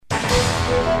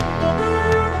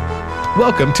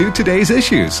Welcome to Today's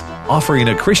Issues, offering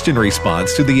a Christian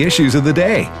response to the issues of the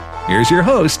day. Here's your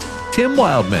host, Tim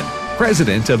Wildman,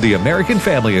 President of the American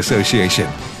Family Association.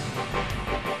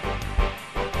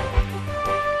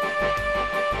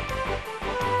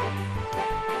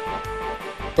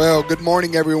 Well, good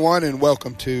morning, everyone, and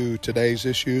welcome to Today's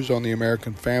Issues on the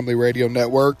American Family Radio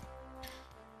Network.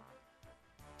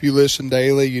 If you listen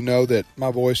daily, you know that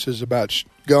my voice is about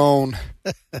gone.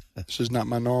 This is not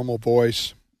my normal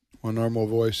voice. My normal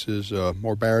voice is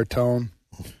more baritone,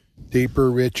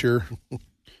 deeper, richer,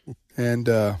 and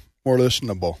more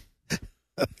listenable,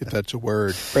 if that's a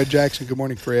word. Fred Jackson, good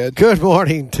morning, Fred. Good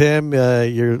morning, Tim.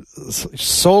 You're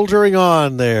soldiering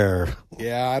on there.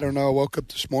 Yeah, I don't know. I woke up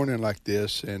this morning like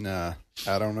this, and I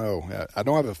don't know. I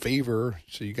don't have a fever,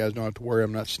 so you guys don't have to worry.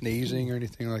 I'm not sneezing or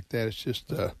anything like that. It's just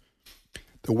the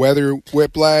weather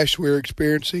whiplash we're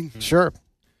experiencing. Sure.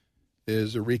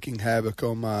 Is wreaking havoc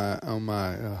on my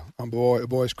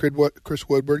boys. Chris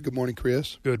Woodward. Good morning,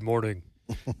 Chris. Good morning.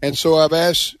 And so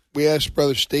we asked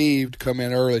Brother Steve to come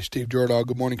in early. Steve Jordahl.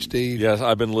 Good morning, Steve. Yes,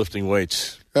 I've been lifting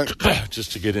weights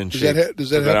just to get in shape.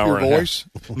 Does that help your voice?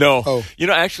 No. Oh. You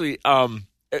know, actually,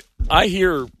 I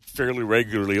hear fairly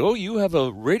regularly, oh, you have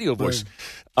a radio voice.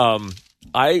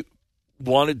 I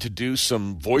wanted to do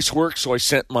some voice work, so I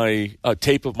sent my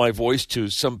tape of my voice to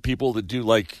some people that do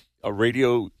like a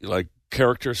radio, like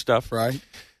character stuff. Right.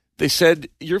 They said,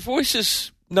 your voice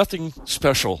is nothing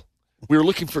special. We were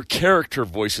looking for character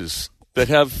voices that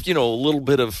have, a little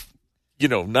bit of,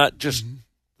 not just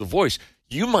the voice.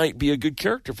 You might be a good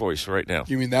character voice right now.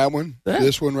 You mean that one?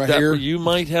 This one right here? You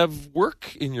might have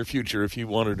work in your future if you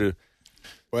wanted to.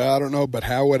 Well, I don't know, but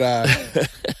how would I?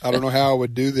 I don't know how I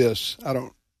would do this. I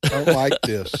don't like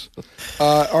this.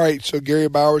 All right, so Gary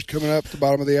Bauer's coming up at the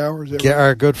bottom of the hour. Is that right?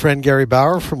 Our good friend Gary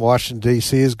Bauer from Washington,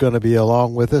 D.C. is going to be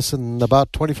along with us in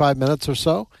about 25 minutes or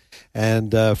so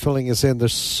and filling us in.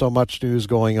 There's so much news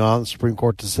going on. Supreme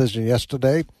Court decision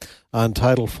yesterday on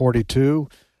Title 42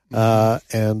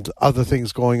 and other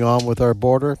things going on with our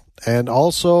border. And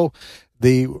also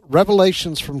the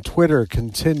revelations from Twitter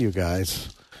continue,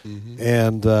 guys. Mm-hmm.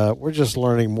 And we're just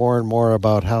learning more and more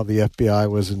about how the FBI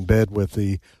was in bed with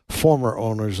the former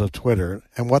owners of Twitter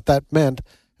and what that meant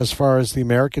as far as the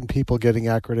American people getting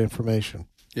accurate information.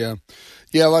 Yeah,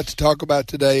 a lot to talk about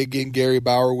today. Again, Gary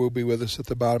Bauer will be with us at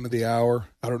the bottom of the hour.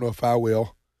 I don't know if I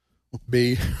will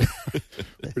be.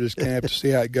 We're just going to have to see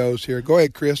how it goes here. Go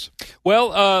ahead, Chris.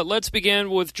 Well, let's begin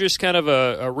with just kind of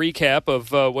a recap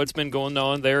of what's been going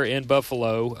on there in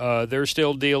Buffalo. They're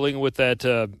still dealing with that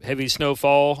heavy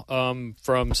snowfall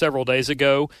from several days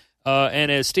ago. And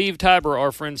as Steve Tiber,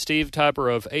 our friend Steve Tiber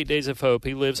of 8 Days of Hope,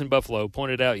 he lives in Buffalo,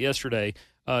 pointed out yesterday,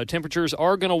 temperatures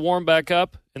are going to warm back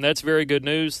up, and that's very good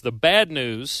news. The bad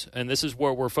news, and this is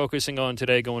what we're focusing on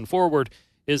today going forward,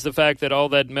 is the fact that all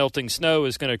that melting snow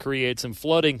is going to create some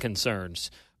flooding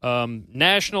concerns.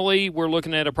 Nationally, we're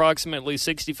looking at approximately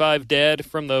 65 dead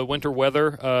from the winter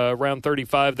weather, around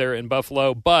 35 there in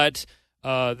Buffalo, but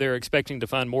they're expecting to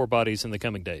find more bodies in the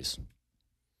coming days.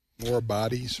 More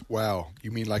bodies? Wow.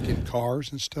 You mean like in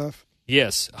cars and stuff?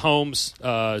 Yes, homes,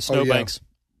 snowbanks.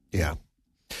 Yeah.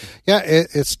 Yeah,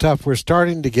 it's tough. We're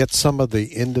starting to get some of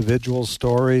the individual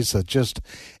stories that just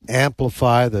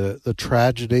amplify the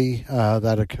tragedy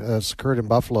that has occurred in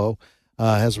Buffalo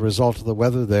as a result of the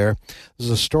weather there. There's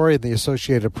a story in the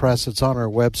Associated Press. It's on our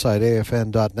website,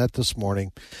 afn.net, this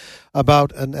morning,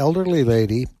 about an elderly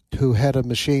lady who had a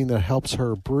machine that helps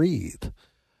her breathe,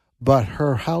 but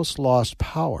her house lost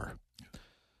power.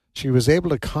 She was able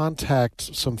to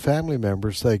contact some family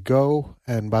members. They go,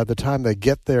 and by the time they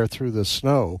get there through the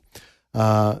snow,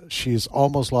 she's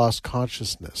almost lost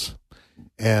consciousness.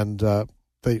 And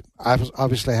they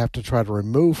obviously have to try to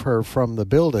remove her from the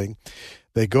building.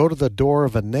 They go to the door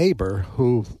of a neighbor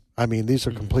who, these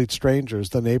are complete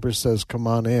strangers. The neighbor says, come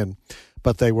on in.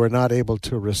 But they were not able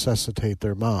to resuscitate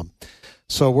their mom.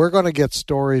 So we're going to get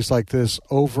stories like this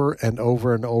over and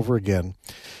over and over again.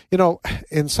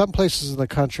 In some places in the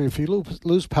country, if you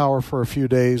lose power for a few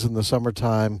days in the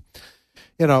summertime,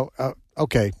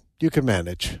 okay, you can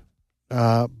manage.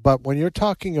 But when you're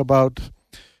talking about,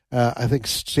 I think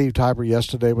Steve Tiber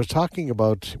yesterday was talking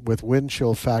about with wind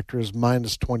chill factors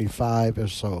minus 25 or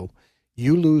so,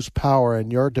 you lose power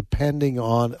and you're depending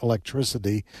on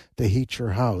electricity to heat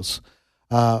your house.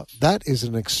 That is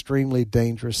an extremely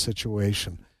dangerous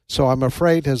situation. So I'm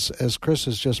afraid, as Chris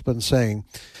has just been saying,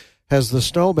 as the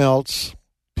snow melts,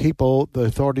 the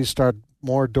authorities start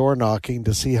more door knocking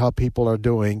to see how people are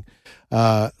doing.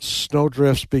 Snow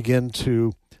drifts begin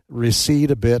to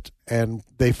recede a bit, and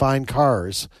they find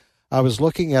cars. I was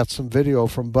looking at some video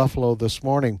from Buffalo this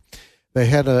morning. They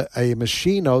had a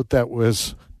machine out that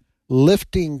was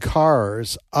lifting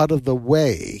cars out of the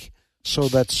way so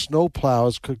that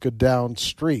snowplows could go down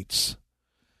streets.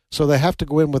 So they have to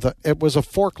go in it was a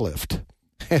forklift.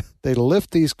 They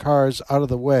lift these cars out of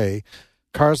the way,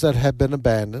 cars that had been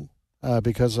abandoned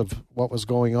because of what was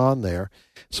going on there.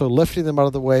 So lifting them out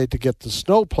of the way to get the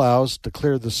snowplows to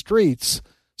clear the streets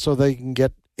so they can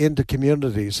get into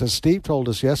communities. As Steve told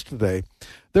us yesterday,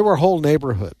 there were whole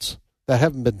neighborhoods that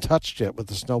haven't been touched yet with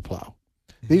the snowplow.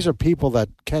 These are people that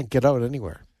can't get out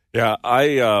anywhere. Yeah,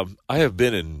 I have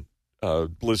been in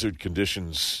blizzard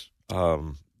conditions,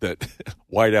 that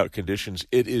whiteout conditions.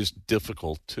 It is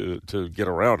difficult to get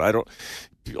around. A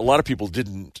lot of people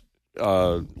didn't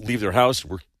leave their house,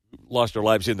 lost their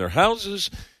lives in their houses.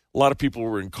 A lot of people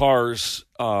were in cars,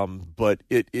 but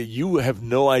you have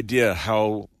no idea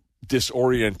how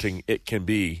disorienting it can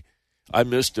be. I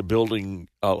missed a building.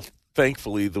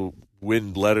 Thankfully, the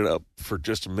wind let it up for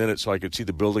just a minute so I could see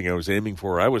the building I was aiming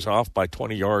for. I was off by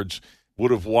 20 yards, would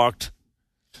have walked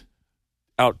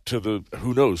out to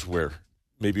who knows where.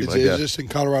 Maybe my dad. Is this in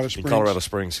Colorado Springs? In Colorado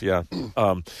Springs, yeah.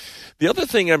 The other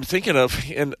thing I'm thinking of,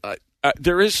 and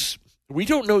we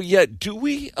don't know yet, do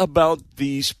we, about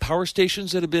these power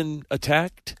stations that have been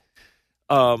attacked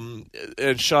and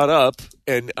shot up?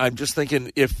 And I'm just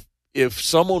thinking if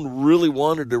someone really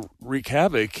wanted to wreak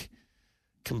havoc,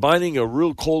 combining a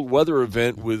real cold weather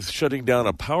event with shutting down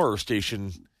a power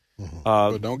station.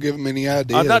 But don't give them any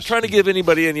ideas. I'm not trying to give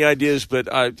anybody any ideas,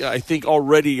 but I think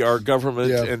already our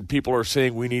government and people are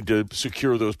saying we need to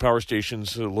secure those power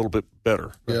stations a little bit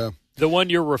better. Yeah. The one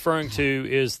you're referring to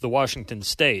is the Washington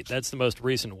State. That's the most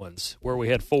recent ones, where we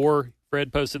had 4.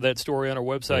 Fred posted that story on our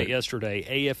website yesterday,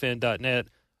 afn.net.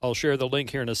 I'll share the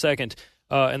link here in a second.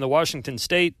 And the Washington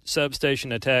State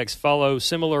substation attacks follow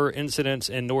similar incidents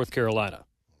in North Carolina.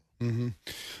 Mm-hmm.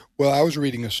 Well, I was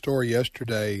reading a story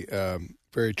yesterday,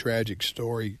 very tragic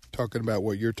story, talking about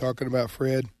what you're talking about,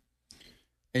 Fred,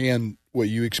 and what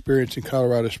you experienced in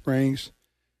Colorado Springs.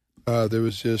 There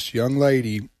was this young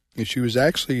lady, and she was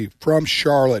actually from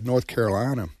Charlotte, North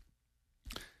Carolina.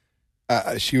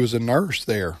 She was a nurse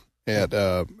there.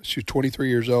 She was 23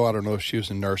 years old. I don't know if she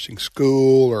was in nursing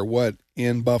school or what,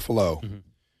 in Buffalo. Mm-hmm.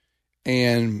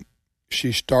 And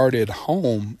she started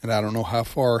home, and I don't know how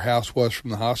far her house was from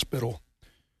the hospital,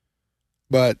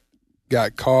 but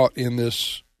got caught in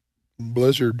this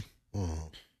blizzard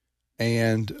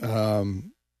and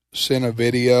sent a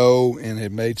video and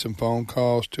had made some phone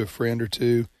calls to a friend or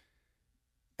two.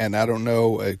 And I don't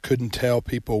know, I couldn't tell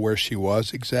people where she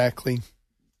was exactly.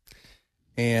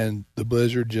 And the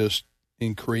blizzard just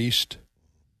increased.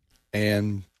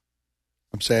 And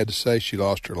I'm sad to say she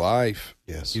lost her life.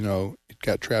 Yes. You know, it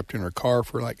got trapped in her car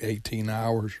for like 18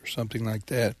 hours or something like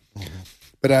that. Mm-hmm.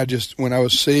 But when I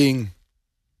was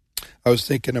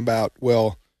thinking about,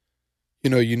 well, you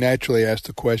know, you naturally ask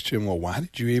the question, well, why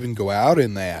did you even go out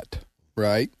in that?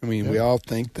 Right? I mean, we all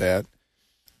think that.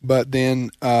 But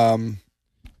then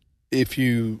if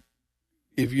you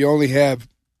only have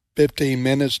 15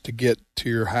 minutes to get to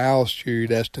your house, to your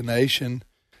destination,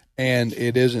 and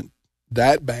it isn't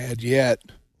that bad yet,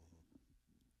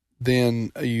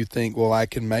 then you think, well, I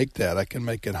can make that. I can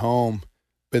make it home.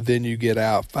 But then you get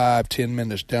out 5-10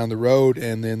 minutes down the road,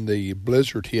 and then the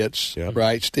blizzard hits,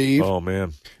 right, Steve? Oh,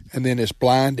 man. And then it's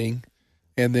blinding,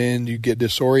 and then you get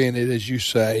disoriented, as you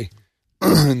say,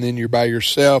 and then you're by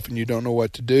yourself, and you don't know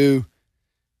what to do.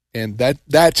 And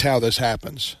that's how this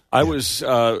happens. It was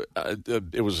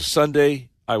a Sunday.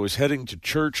 I was heading to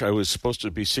church. I was supposed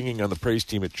to be singing on the praise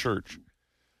team at church.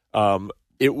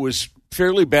 It was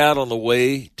fairly bad on the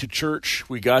way to church.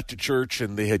 We got to church,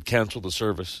 and they had canceled the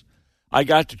service. I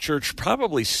got to church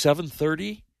probably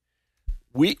 7:30.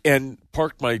 And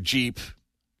parked my Jeep.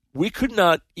 We could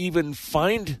not even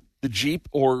find the Jeep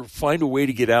or find a way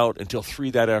to get out until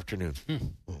 3 that afternoon.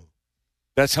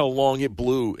 That's how long it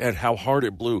blew and how hard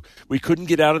it blew. We couldn't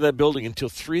get out of that building until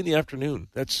 3 in the afternoon.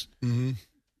 That's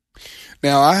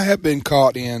Now, I have been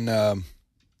caught in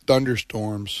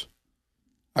thunderstorms.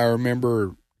 I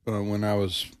remember when I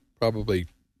was probably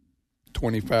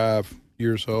 25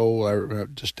 years old, I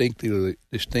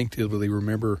distinctively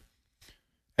remember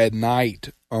at night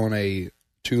on a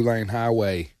 2-lane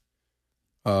highway,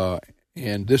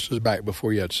 and this was back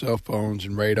before you had cell phones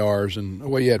and radars,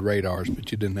 you had radars,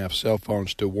 but you didn't have cell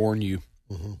phones to warn you.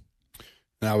 Mm-hmm.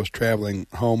 And I was traveling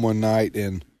home one night,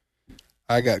 and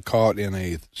I got caught in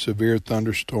a severe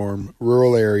thunderstorm,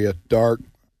 rural area, dark,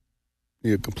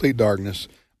 complete darkness.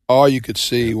 All you could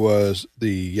see was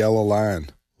the yellow line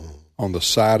on the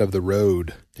side of the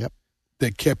road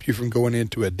that kept you from going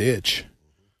into a ditch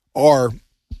or,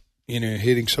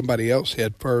 hitting somebody else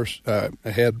head first,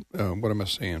 what am I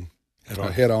saying?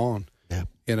 Head on.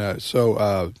 Yeah.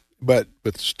 So, but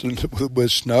with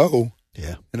snow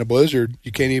and a blizzard,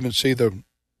 you can't even see the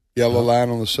yellow line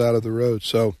on the side of the road.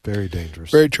 So very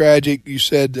dangerous. Very tragic. You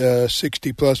said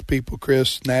 60-plus people,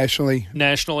 Chris, nationally?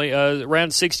 Nationally,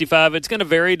 around 65. It's going to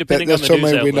vary depending on the news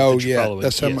outlet we know, that you follow.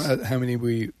 That's how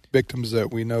many victims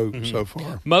that we know so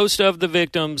far. Most of the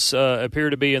victims appear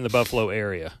to be in the Buffalo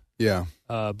area. Yeah.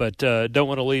 But don't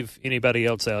want to leave anybody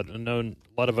else out. I know a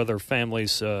lot of other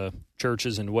families,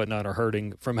 churches and whatnot are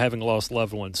hurting from having lost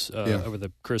loved ones over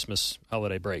the Christmas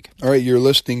holiday break. All right, you're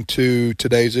listening to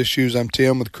Today's Issues. I'm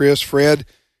Tim with Chris, Fred,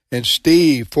 and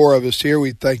Steve. 4 of us here.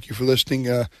 We thank you for listening.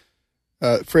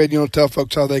 Fred, you want to tell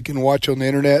folks how they can watch on the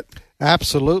internet?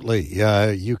 Absolutely.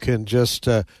 You can just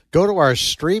go to our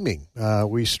streaming.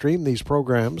 We stream these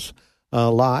programs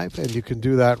live, and you can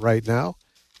do that right now.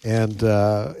 And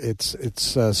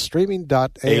it's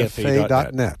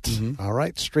streaming.afa.net. Mm-hmm. All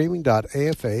right,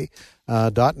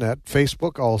 streaming.afa.net.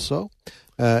 Facebook also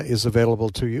is available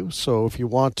to you. So if you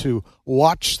want to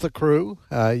watch the crew,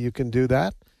 you can do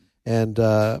that. And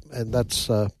that's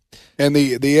and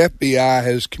the FBI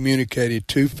has communicated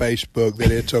to Facebook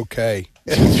that it's okay.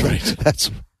 That's right.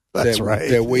 That's right.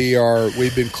 That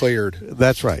we've been cleared.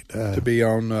 That's right. To be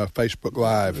on Facebook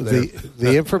Live.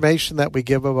 The information that we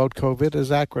give about COVID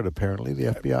is accurate. Apparently, the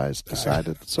FBI has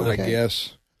decided it's okay. I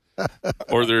guess.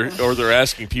 or they're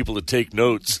asking people to take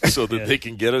notes so that they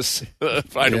can get us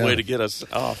find a way to get us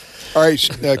off. All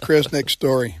right, Chris. Next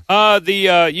story.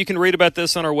 You can read about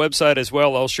this on our website as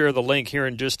well. I'll share the link here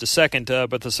in just a second.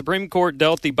 But the Supreme Court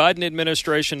dealt the Biden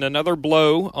administration another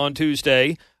blow on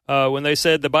Tuesday. When they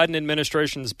said the Biden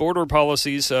administration's border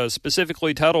policies,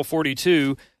 specifically Title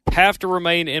 42, have to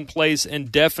remain in place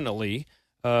indefinitely.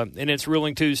 In its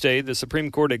ruling Tuesday, the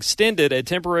Supreme Court extended a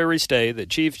temporary stay that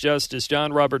Chief Justice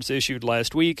John Roberts issued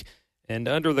last week. And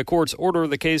under the court's order,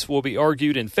 the case will be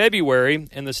argued in February,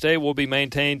 and the stay will be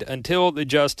maintained until the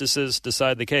justices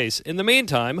decide the case. In the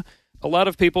meantime, a lot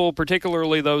of people,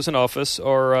 particularly those in office,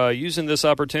 are using this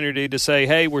opportunity to say,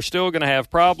 hey, we're still going to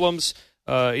have problems.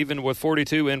 Even with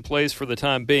 42 in place for the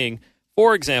time being.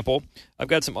 For example, I've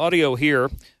got some audio here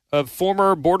of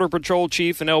former Border Patrol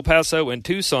chief in El Paso and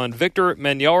Tucson, Victor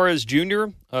Manjarrez Jr.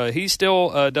 He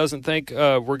still doesn't think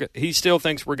he still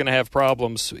thinks we're going to have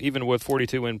problems even with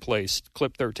 42 in place.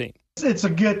 Clip 13. It's a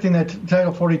good thing that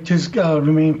Title 42's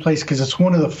remain in place because it's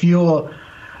one of the few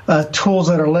tools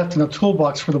that are left in the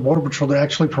toolbox for the Border Patrol to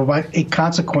actually provide a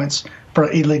consequence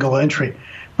for illegal entry.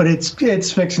 But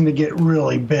it's fixing to get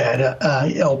really bad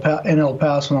in El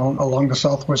Paso and along the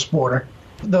southwest border.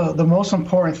 The most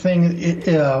important thing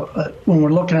when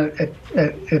we're looking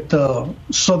at the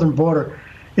southern border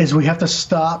is we have to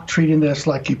stop treating this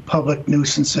like a public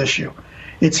nuisance issue.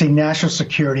 It's a national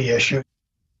security issue.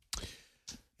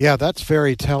 Yeah, that's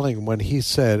very telling when he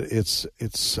said it's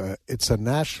a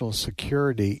national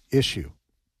security issue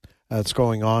that's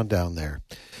going on down there.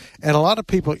 And a lot of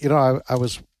people, I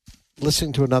was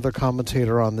listening to another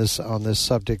commentator on this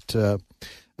subject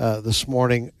this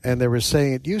morning, and they were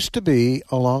saying it used to be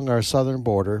along our southern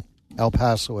border, El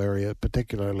Paso area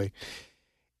particularly,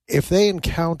 if they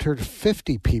encountered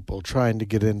 50 people trying to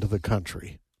get into the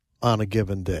country on a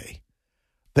given day,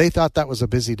 they thought that was a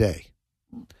busy day.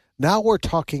 Now we're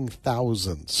talking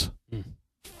thousands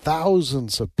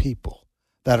of people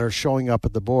that are showing up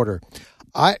at the border.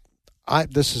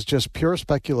 This is just pure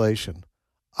speculation.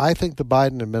 I think the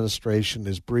Biden administration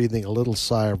is breathing a little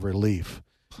sigh of relief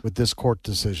with this court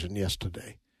decision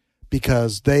yesterday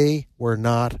because they were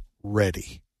not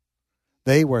ready.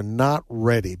 They were not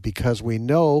ready because we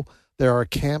know there are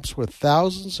camps with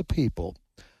thousands of people,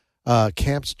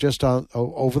 camps just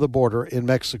over the border in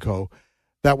Mexico,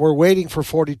 that were waiting for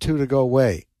 42 to go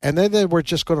away. And then they were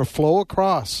just going to flow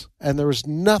across, and there was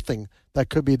nothing that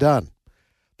could be done.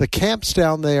 The camps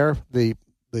down there, the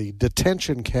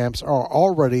detention camps are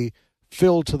already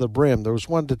filled to the brim. There was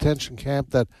one detention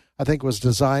camp that I think was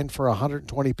designed for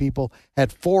 120 people,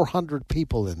 had 400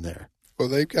 people in there. Well,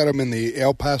 they've got them in the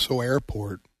El Paso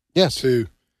airport. Yes. Too.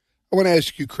 I want to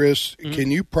ask you, Chris,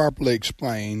 can you properly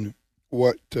explain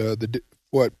what is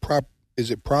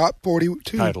it Prop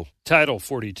 42? Title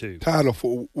 42.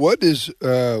 What does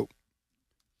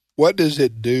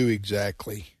it do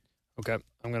exactly? Okay,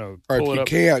 I'm going to pull it up. Or if you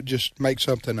can't, just make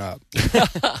something up.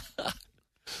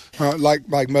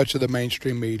 Like much of the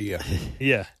mainstream media.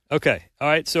 Yeah. Okay. All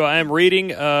right. So I am reading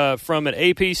from an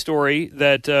AP story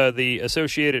that the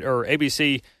Associated or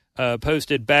ABC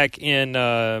posted back in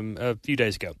a few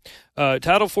days ago.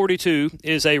 Title 42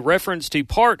 is a reference to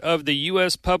part of the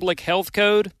U.S. Public Health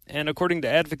Code, and according to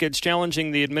advocates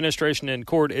challenging the administration in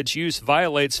court, its use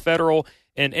violates federal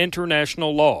and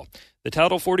international law. The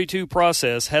Title 42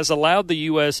 process has allowed the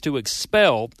U.S. to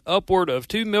expel upward of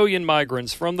 2 million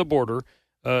migrants from the border,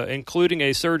 including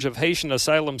a surge of Haitian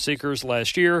asylum seekers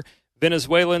last year,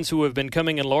 Venezuelans who have been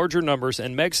coming in larger numbers,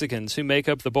 and Mexicans who make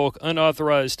up the bulk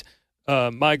unauthorized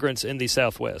migrants in the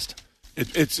Southwest.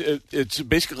 It's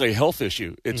basically a health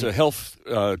issue. It's a health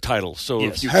title. So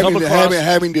Yes. if you come across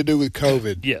having to do with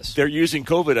COVID. Yes. they're using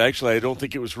COVID. Actually, I don't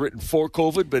think it was written for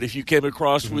COVID, but if you came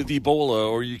across with Ebola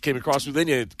or you came across with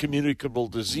any communicable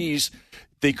disease,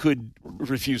 they could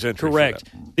refuse entry. Correct.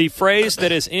 For that. The phrase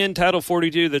that is in Title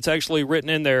 42 that's actually written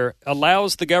in there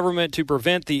allows the government to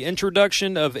prevent the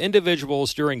introduction of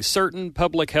individuals during certain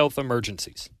public health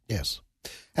emergencies. Yes.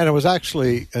 And it was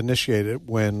actually initiated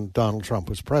when Donald Trump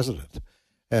was president,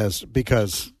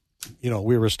 because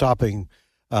we were stopping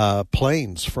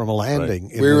planes from landing.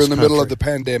 Right. We were in the middle of the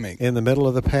pandemic. In the middle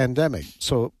of the pandemic.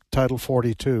 So Title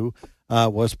 42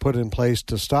 was put in place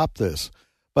to stop this.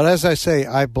 But as I say,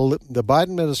 I believe the Biden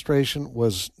administration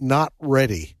was not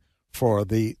ready for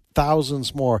the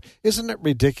thousands more. Isn't it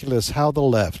ridiculous how the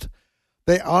left,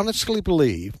 they honestly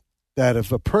believe that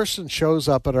if a person shows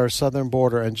up at our southern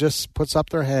border and just puts up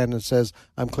their hand and says,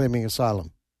 I'm claiming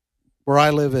asylum, where I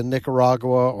live in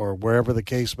Nicaragua or wherever the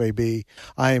case may be,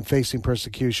 I am facing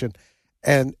persecution.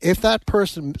 And if that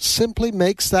person simply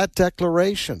makes that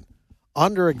declaration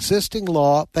under existing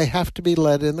law, they have to be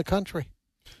let in the country.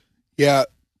 Yeah.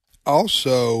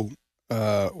 Also,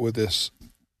 with this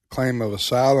claim of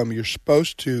asylum, you're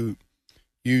supposed to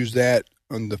use that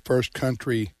on the first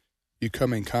country you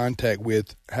come in contact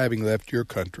with having left your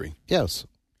country. Yes.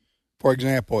 For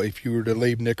example, if you were to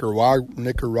leave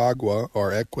Nicaragua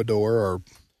or Ecuador or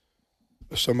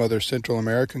some other Central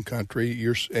American country,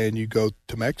 and you go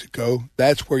to Mexico,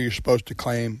 that's where you're supposed to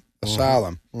claim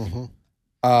asylum. Mm-hmm.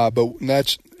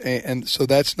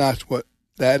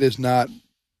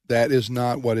 That is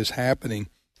not what is happening.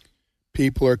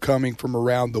 People are coming from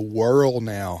around the world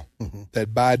now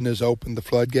that Biden has opened the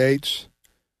floodgates.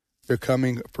 They're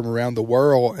coming from around the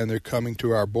world, and they're coming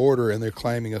to our border, and they're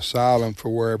claiming asylum for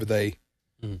wherever they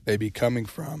be coming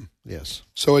from. Yes.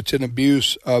 So it's an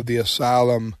abuse of the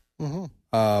asylum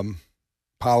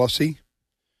policy.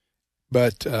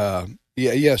 But,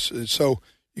 yes, so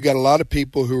you got a lot of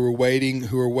people who are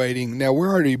waiting. Now, we're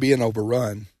already being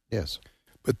overrun. Yes.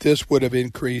 But this would have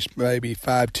increased maybe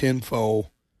 5-10-fold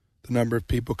the number of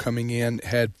people coming in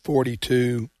had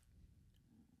 42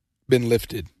 been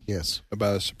lifted. Yes.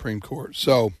 By the Supreme Court.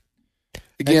 So,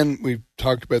 again, we've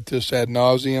talked about this ad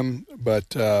nauseum, but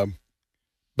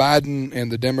Biden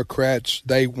and the Democrats,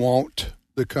 they want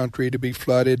the country to be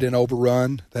flooded and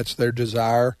overrun. That's their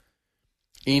desire.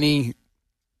 Any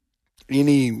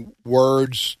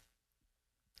words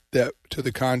that to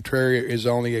the contrary is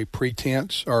only a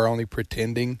pretense or only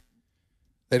pretending.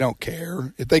 They don't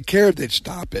care. If they cared, they'd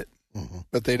stop it.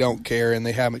 But they don't care, and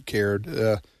they haven't cared.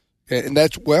 And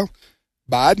that's,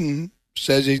 Biden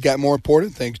says he's got more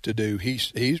important things to do.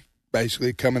 He's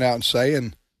basically coming out and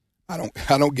saying, I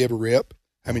don't give a rip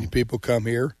how many people come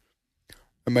here.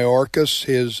 And Mayorkas,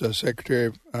 his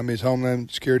secretary, his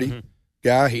Homeland Security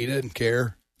guy, he doesn't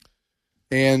care.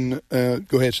 And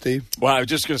go ahead, Steve. Well, I was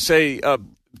just going to say,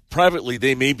 privately,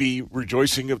 they may be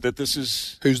rejoicing that this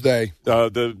is... Who's they?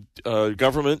 The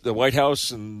government, the White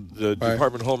House, and the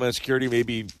Department of Homeland Security may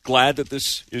be glad that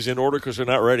this is in order because they're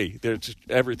not ready.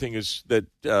 Everything is that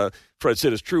Fred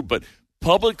said is true. But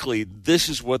publicly, this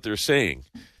is what they're saying.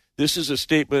 This is a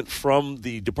statement from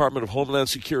the Department of Homeland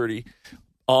Security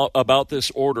about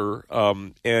this order,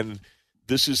 and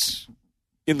this is...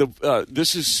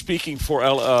 this is speaking for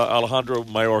Alejandro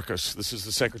Mayorkas. This is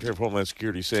the Secretary of Homeland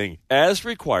Security saying, as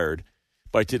required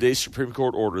by today's Supreme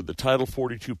Court order, the Title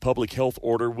 42 public health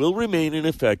order will remain in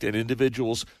effect, and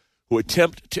individuals who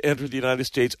attempt to enter the United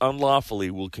States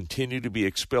unlawfully will continue to be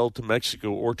expelled to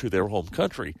Mexico or to their home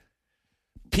country.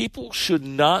 People should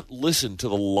not listen to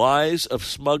the lies of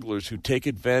smugglers who take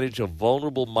advantage of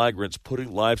vulnerable migrants,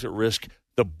 putting lives at risk.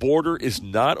 The border is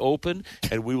not open,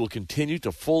 and we will continue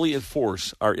to fully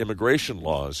enforce our immigration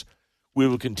laws. We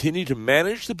will continue to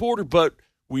manage the border, but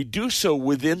we do so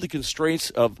within the constraints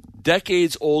of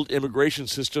decades-old immigration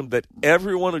system that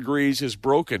everyone agrees is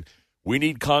broken. We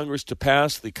need Congress to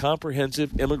pass the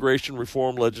comprehensive immigration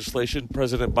reform legislation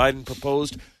President Biden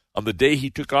proposed on the day he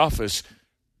took office.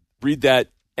 Read that,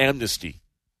 amnesty.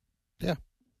 Yeah.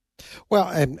 Well,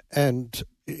 and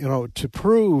to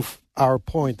prove our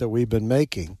point that we've been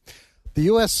making, the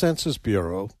U.S. Census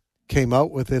Bureau came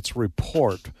out with its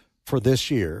report for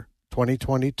this year,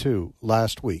 2022,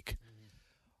 last week.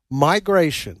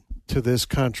 Migration to this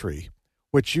country,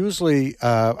 which usually,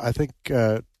 I think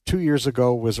 2 years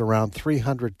ago was around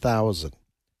 300,000,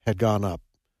 had gone up.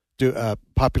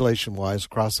 Population-wise,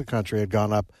 across the country, had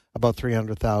gone up about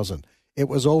 300,000. It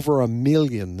was over 1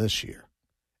 million this year.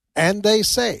 And they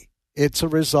say it's a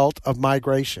result of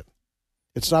migration.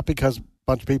 It's not because a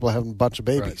bunch of people are having a bunch of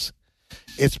babies. Right.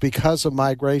 It's because of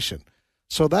migration.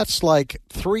 So that's like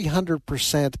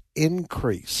 300%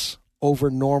 increase over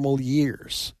normal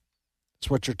years. That's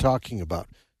what you're talking about.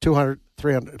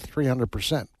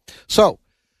 300%. So,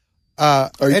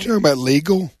 are you talking about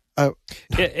legal?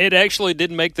 It actually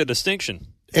didn't make the distinction.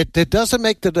 It doesn't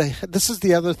make this is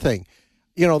the other thing.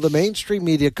 You know, the mainstream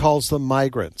media calls them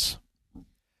migrants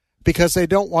because they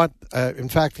don't want. In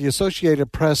fact, the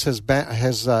Associated Press has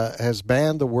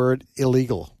banned the word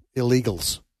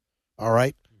illegals. All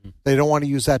right, they don't want to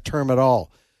use that term at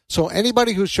all. So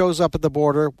anybody who shows up at the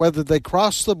border, whether they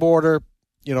cross the border,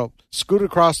 scoot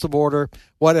across the border,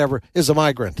 whatever, is a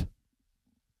migrant.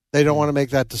 They don't want to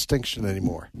make that distinction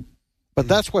anymore. But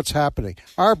that's what's happening.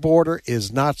 Our border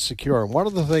is not secure. And one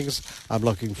of the things I'm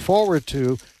looking forward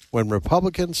to when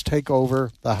Republicans take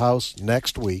over the House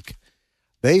next week,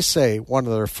 they say one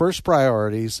of their first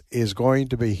priorities is going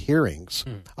to be hearings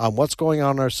on what's going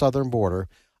on our southern border.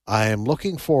 I am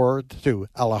looking forward to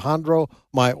Alejandro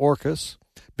Mayorkas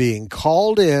being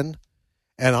called in,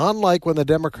 and unlike when the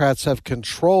Democrats have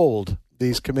controlled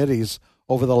these committees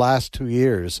over the last 2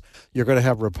 years, you're going to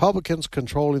have Republicans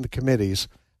controlling the committees.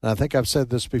 And I think I've said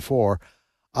this before.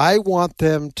 I want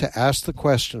them to ask the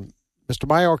question, Mr.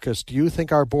 Mayorkas, do you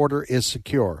think our border is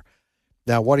secure?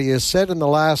 Now, what he has said in the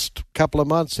last couple of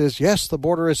months is, yes, the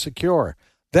border is secure.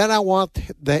 Then I want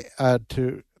them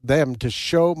to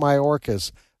show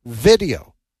Mayorkas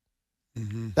video.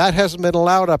 Mm-hmm. That hasn't been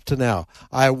allowed up to now.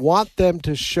 I want them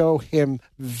to show him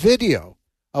video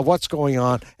of what's going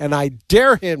on, and I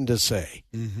dare him to say,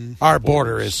 our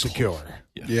border is secure.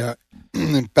 Yeah.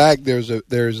 In fact, there's a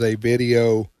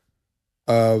video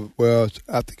of,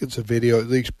 I think it's a video, at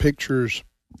least pictures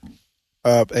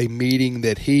of a meeting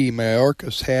that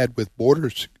Mayorkas had with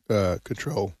Border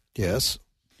Control. Yes.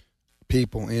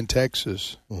 People in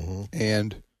Texas. Mm-hmm.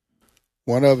 And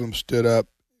one of them stood up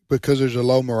because there's a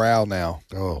low morale now.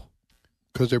 Oh.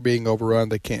 Because they're being overrun.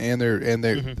 They can't,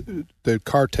 the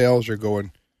cartels are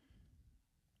going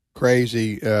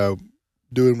crazy,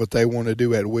 doing what they want to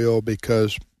do at will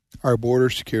because our border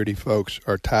security folks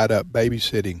are tied up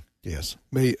babysitting. Yes.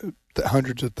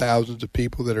 Hundreds of thousands of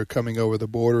people that are coming over the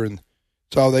border, and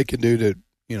it's all they can do to,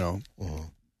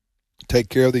 take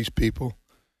care of these people,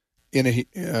 feed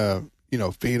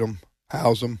them,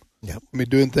 house them. Yep. I mean,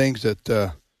 doing things that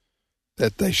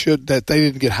they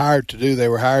didn't get hired to do. They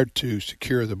were hired to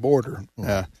secure the border.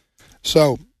 But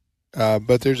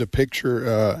there's a picture,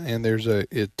 and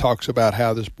it talks about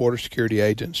how this border security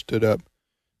agent stood up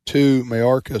to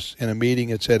Mayorkas in a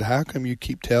meeting and said, how come you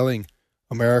keep telling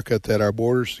America that our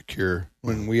border's secure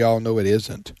when we all know it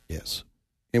isn't? Yes.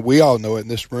 And we all know it in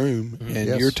this room,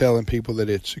 and you're telling people that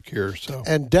it's secure. So,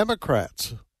 and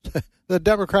Democrats, the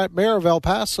Democrat mayor of El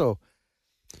Paso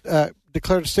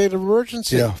declared a state of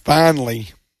emergency. Yeah, finally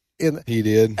he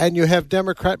did. And you have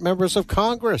Democrat members of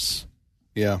Congress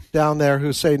down there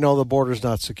who say, no, the border's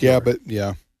not secure.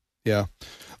 Yeah.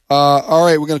 All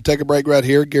right, we're going to take a break right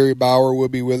here. Gary Bauer will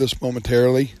be with us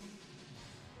momentarily.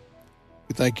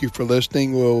 We thank you for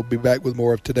listening. We'll be back with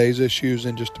more of today's issues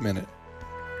in just a minute.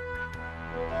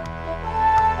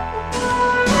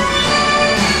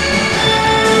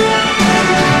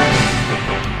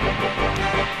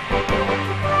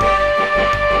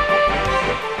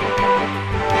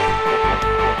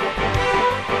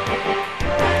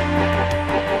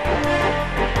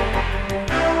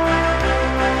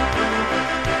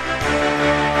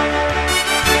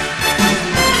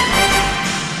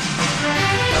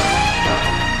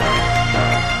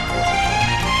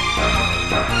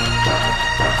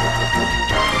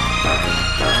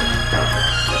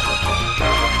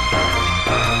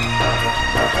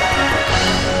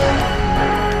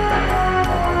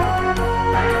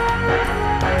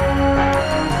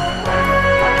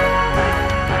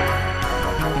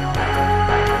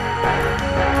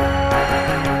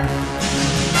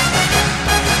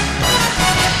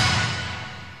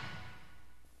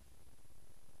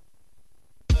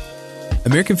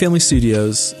 American Family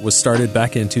Studios was started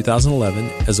back in 2011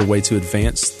 as a way to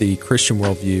advance the Christian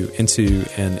worldview into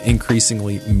an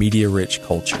increasingly media-rich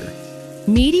culture.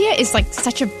 Media is like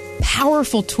such a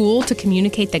powerful tool to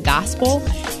communicate the gospel.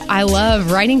 I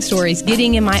love writing stories,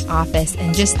 getting in my office,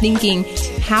 and just thinking,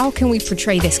 how can we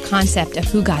portray this concept of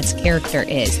who God's character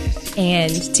is?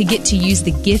 And to get to use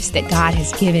the gifts that God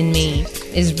has given me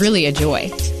is really a joy.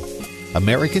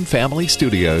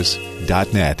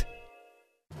 AmericanFamilyStudios.net.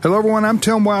 Hello, everyone. I'm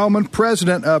Tim Wildman,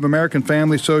 president of American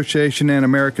Family Association and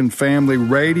American Family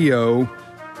Radio.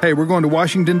 Hey, we're going to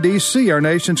Washington, D.C., our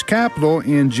nation's capital,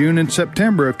 in June and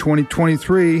September of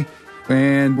 2023,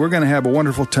 and we're going to have a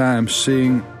wonderful time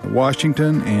seeing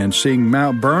Washington and seeing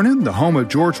Mount Vernon, the home of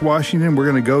George Washington. We're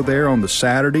going to go there on the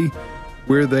Saturday.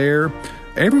 We're there.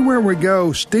 Everywhere we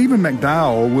go, Stephen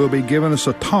McDowell will be giving us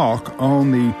a talk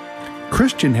on the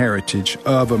Christian heritage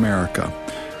of America.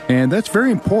 And that's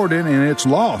very important, and it's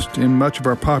lost in much of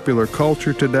our popular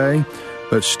culture today.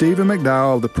 But Stephen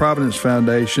McDowell of the Providence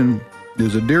Foundation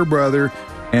is a dear brother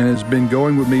and has been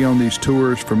going with me on these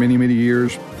tours for many, many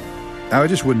years. I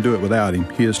just wouldn't do it without him.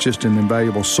 He is just an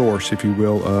invaluable source, if you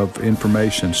will, of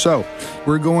information. So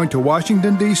we're going to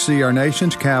Washington, D.C., our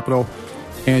nation's capital,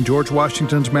 and George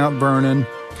Washington's Mount Vernon.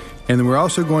 And then we're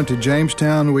also going to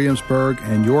Jamestown, Williamsburg,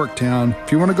 and Yorktown.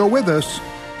 If you want to go with us,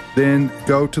 then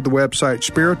go to the website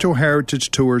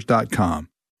spiritualheritagetours.com.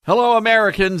 Hello,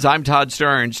 Americans. I'm Todd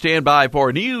Stern. Stand by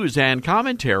for news and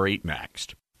commentary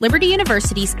next. Liberty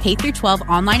University's K-12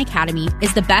 online academy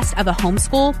is the best of a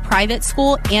homeschool, private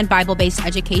school, and Bible-based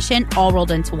education all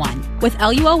rolled into one. With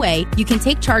LUOA, you can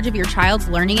take charge of your child's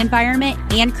learning environment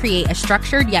and create a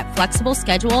structured yet flexible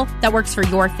schedule that works for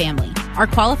your family. Our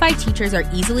qualified teachers are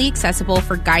easily accessible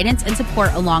for guidance and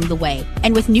support along the way.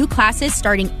 And with new classes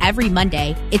starting every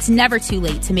Monday, it's never too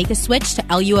late to make a switch to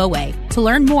LUOA. To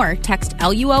learn more, text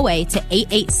LUOA to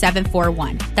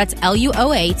 88741. That's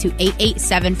LUOA to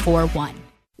 88741.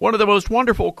 One of the most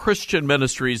wonderful Christian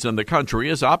ministries in the country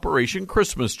is Operation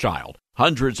Christmas Child.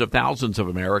 Hundreds of thousands of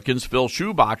Americans fill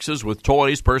shoe boxes with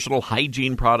toys, personal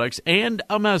hygiene products, and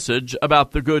a message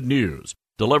about the good news,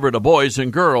 delivered to boys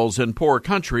and girls in poor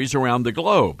countries around the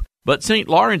globe. But St.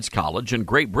 Lawrence College in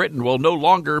Great Britain will no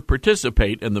longer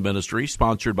participate in the ministry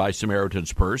sponsored by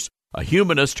Samaritan's Purse. A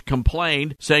humanist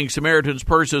complained, saying Samaritan's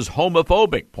Purse is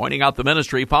homophobic, pointing out the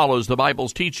ministry follows the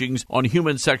Bible's teachings on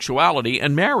human sexuality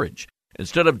and marriage.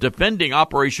 Instead of defending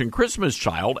Operation Christmas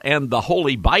Child and the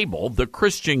Holy Bible, the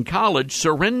Christian college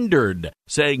surrendered,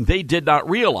 saying they did not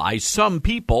realize some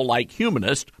people, like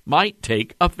humanists, might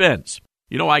take offense.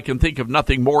 You know, I can think of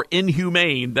nothing more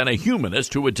inhumane than a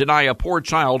humanist who would deny a poor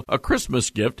child a Christmas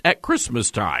gift at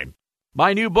Christmas time.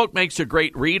 My new book makes a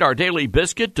great read, Our Daily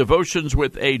Biscuit, Devotions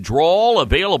with a Drawl,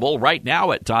 available right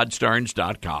now at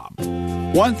ToddStarnes.com.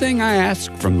 One thing I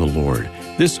ask from the Lord,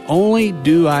 this only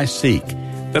do I seek,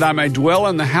 that I may dwell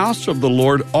in the house of the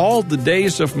Lord all the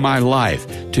days of my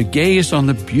life, to gaze on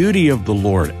the beauty of the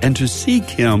Lord and to seek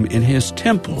Him in His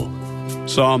temple.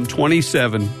 Psalm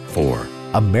 27:4.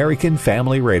 American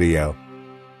Family Radio.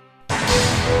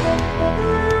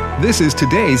 This is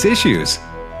today's issues.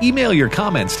 Email your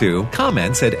comments to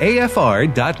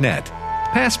comments@afr.net.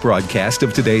 Past broadcasts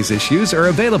of today's issues are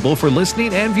available for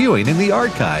listening and viewing in the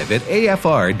archive at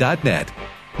afr.net.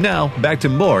 Now, back to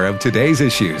more of today's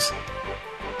issues.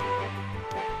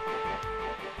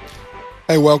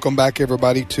 Hey, welcome back,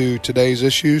 everybody, to today's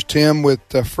issues. Tim with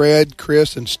Fred,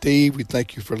 Chris, and Steve. We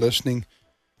thank you for listening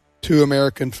to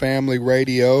American Family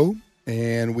Radio.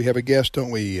 And we have a guest,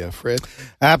 don't we, Fred?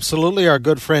 Absolutely. Our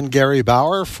good friend Gary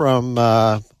Bauer from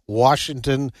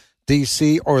Washington,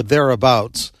 D.C., or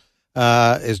thereabouts,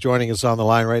 is joining us on the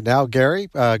line right now. Gary,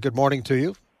 good morning to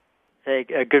you. Hey,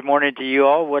 good morning to you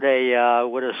all. What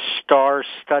a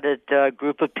star-studded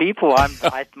group of people.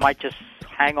 I might just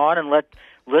hang on and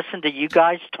listen to you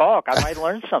guys talk. I might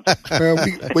learn something. Well,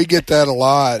 we get that a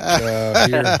lot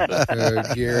here,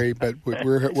 Gary, but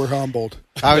we're humbled.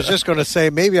 I was just going to say,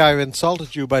 maybe I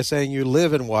insulted you by saying you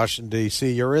live in Washington,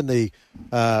 D.C. You're in the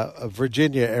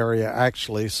Virginia area,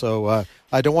 actually, so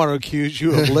I don't want to accuse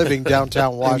you of living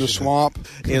downtown Washington.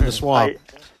 In the swamp.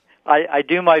 I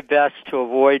do my best to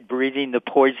avoid breathing the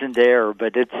poisoned air,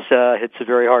 but it's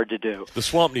very hard to do. The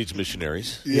swamp needs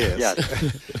missionaries. Yes.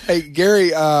 Hey, Gary,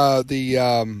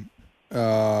 the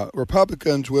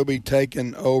Republicans will be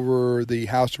taking over the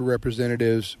House of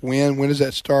Representatives. When does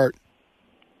that start?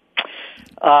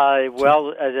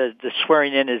 The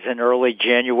swearing in is in early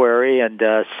January, and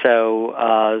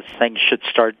so things should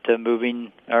start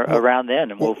moving around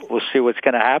then, and we'll see what's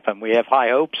going to happen. We have high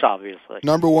hopes, obviously.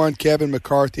 Number one, Kevin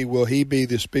McCarthy, will he be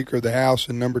the Speaker of the House?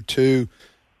 And number two,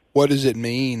 what does it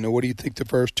mean? What do you think the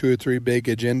first two or three big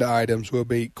agenda items will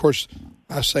be? Of course,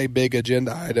 I say big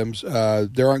agenda items.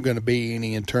 There aren't going to be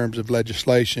any in terms of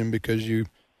legislation because you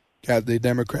got the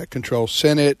Democrat-controlled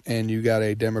Senate, and you got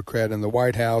a Democrat in the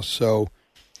White House. So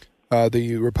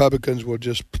the Republicans will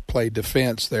just play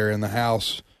defense there in the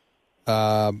House.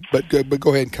 But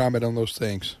go ahead and comment on those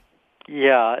things.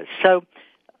 Yeah. So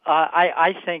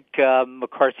I think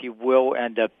McCarthy will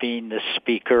end up being the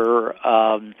Speaker.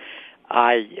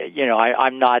 I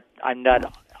am not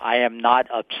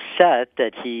upset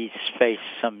that he's faced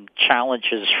some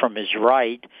challenges from his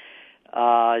right,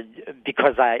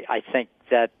 because I think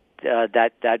that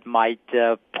might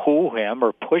pull him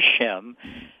or push him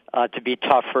to be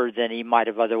tougher than he might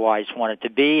have otherwise wanted to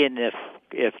be. And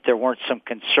if there weren't some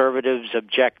conservatives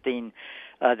objecting,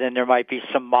 then there might be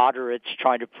some moderates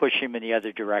trying to push him in the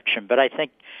other direction. But I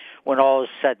think when all is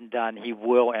said and done, he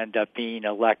will end up being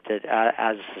elected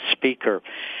as the Speaker.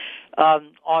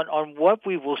 On what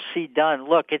we will see done,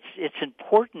 look, it's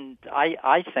important,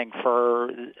 I think, for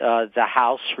the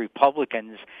House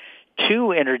Republicans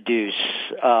to introduce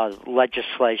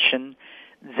legislation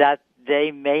that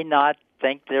they may not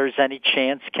think there's any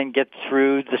chance can get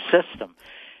through the system,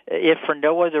 if for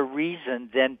no other reason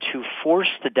than to force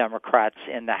the Democrats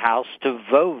in the House to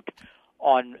vote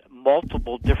on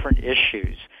multiple different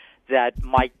issues that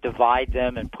might divide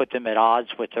them and put them at odds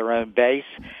with their own base.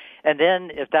 And then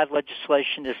if that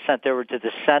legislation is sent over to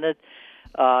the Senate,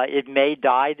 it may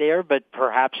die there, but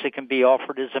perhaps it can be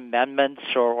offered as amendments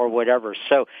or whatever.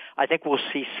 So I think we'll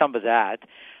see some of that.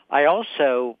 I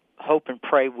also hope and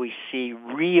pray we see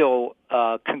real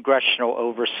congressional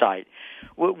oversight,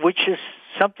 which is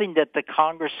something that the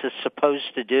Congress is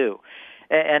supposed to do.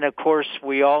 And of course,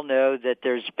 we all know that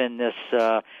there's been this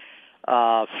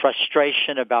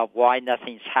frustration about why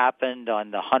nothing's happened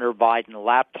on the Hunter Biden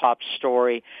laptop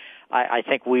story. I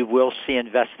think we will see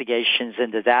investigations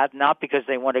into that, not because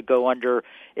they want to go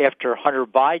after Hunter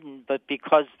Biden, but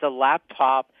because the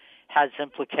laptop has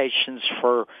implications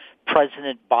for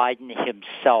President Biden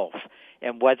himself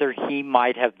and whether he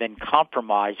might have been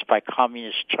compromised by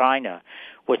Communist China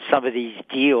with some of these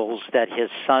deals that his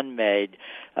son made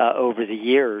over the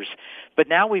years. But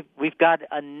now we've got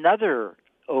another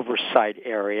oversight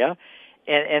area,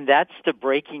 and that's the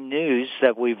breaking news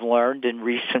that we've learned in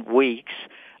recent weeks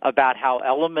about how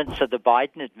elements of the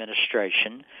Biden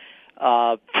administration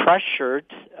pressured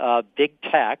big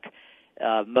tech,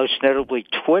 most notably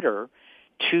Twitter,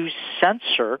 to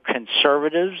censor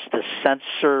conservatives, to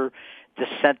censor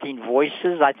dissenting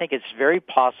voices. I think it's very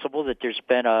possible that there's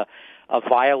been a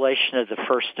violation of the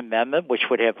First Amendment, which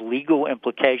would have legal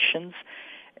implications.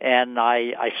 And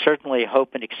I certainly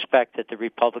hope and expect that the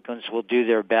Republicans will do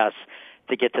their best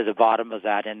to get to the bottom of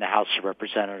that in the House of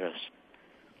Representatives.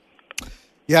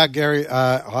 Yeah, Gary,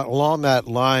 along that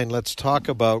line, let's talk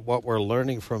about what we're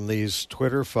learning from these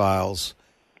Twitter files.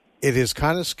 It is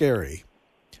kind of scary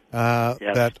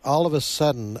that all of a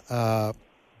sudden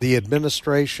the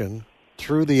administration,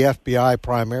 through the FBI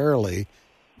primarily,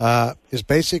 is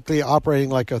basically operating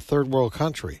like a third world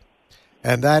country.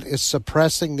 And that is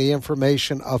suppressing the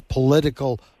information of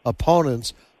political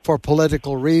opponents for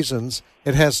political reasons.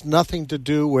 It has nothing to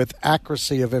do with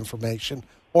accuracy of information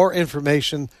or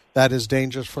information that is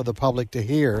dangerous for the public to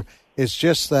hear. It's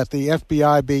just that the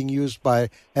FBI being used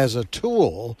as a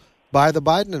tool by the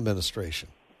Biden administration.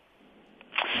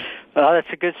 Well,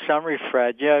 that's a good summary,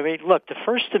 Fred. Yeah, I mean, look, the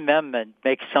First Amendment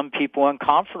makes some people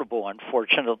uncomfortable,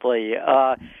 unfortunately.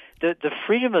 The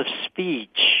freedom of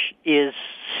speech is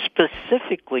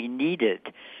specifically needed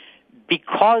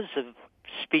because of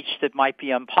speech that might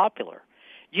be unpopular.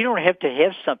 You don't have to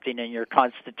have something in your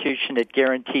Constitution that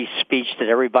guarantees speech that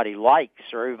everybody likes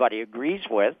or everybody agrees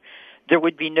with. There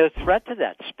would be no threat to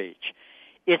that speech.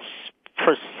 It's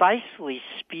precisely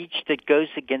speech that goes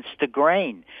against the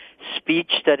grain,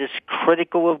 speech that is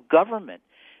critical of government,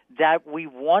 that we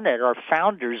wanted, our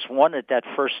founders wanted that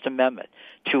First Amendment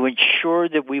to ensure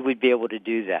that we would be able to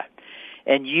do that.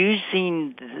 And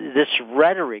using this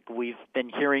rhetoric we've been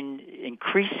hearing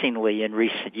increasingly in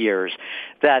recent years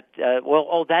that,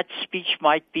 that speech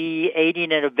might be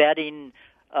aiding and abetting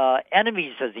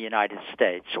enemies of the United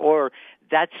States, or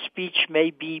that speech may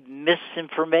be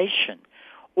misinformation,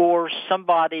 or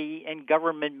somebody in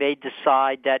government may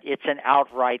decide that it's an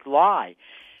outright lie.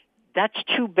 That's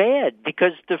too bad,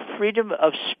 because the freedom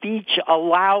of speech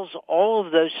allows all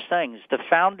of those things. The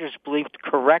founders believed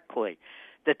correctly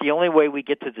that the only way we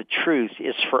get to the truth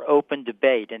is for open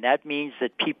debate, and that means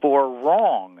that people are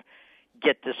wrong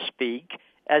get to speak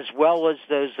as well as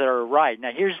those that are right.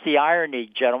 Now, here's the irony,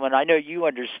 gentlemen. I know you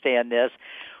understand this.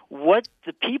 What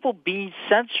the people being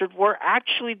censored were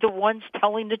actually the ones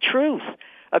telling the truth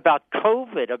about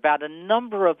COVID, about a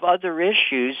number of other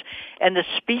issues, and the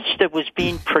speech that was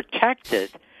being protected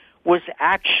was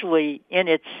actually in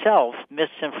itself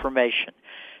misinformation.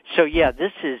 So, yeah,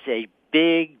 this is a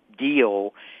big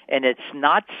deal, and it's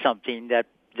not something that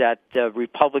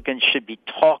Republicans should be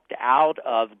talked out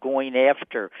of going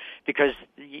after, because,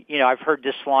 I've heard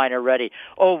this line already.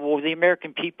 Oh, well, the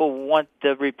American people want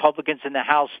the Republicans in the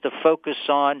House to focus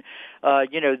on,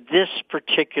 this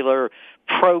particular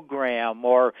program,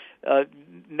 or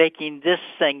making this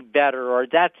thing better or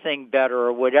that thing better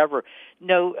or whatever.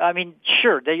 No, I mean,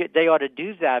 sure, they ought to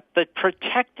do that, but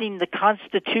protecting the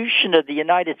Constitution of the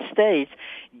United States,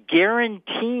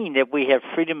 guaranteeing that we have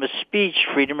freedom of speech,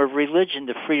 freedom of religion,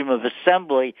 the freedom of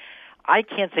assembly, I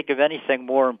can't think of anything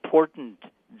more important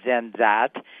than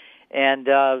that. And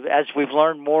as we've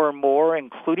learned more and more,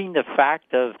 including the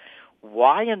fact of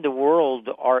why in the world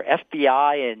are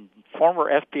FBI and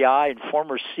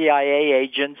former CIA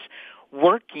agents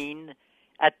working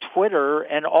at Twitter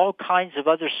and all kinds of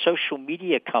other social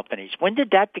media companies? When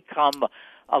did that become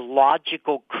a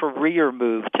logical career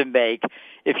move to make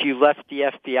if you left the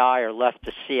FBI or left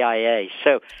the CIA?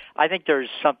 So I think there's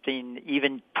something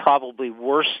even probably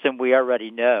worse than we already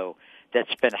know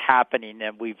that's been happening,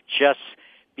 and we've just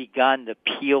begun to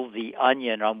peel the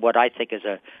onion on what I think is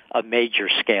a major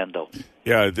scandal.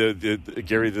 Yeah,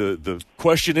 Gary, the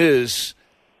question is,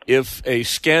 if a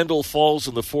scandal falls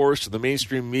in the forest and the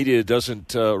mainstream media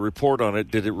doesn't report on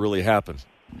it, did it really happen?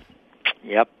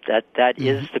 Yep, that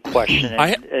is the question.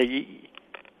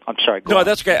 I'm sorry. Go on.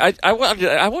 That's okay. I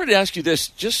wanted to ask you this.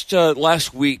 Just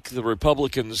last week, the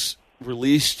Republicans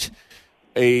released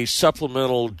a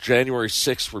supplemental January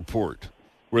 6th report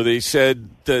where they said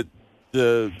that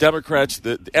the Democrats,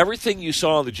 that everything you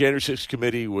saw on the January 6th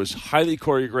committee was highly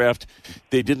choreographed.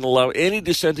 They didn't allow any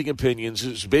dissenting opinions. It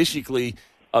was basically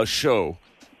a show.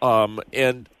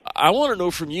 And I want to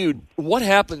know from you, what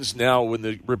happens now when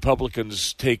the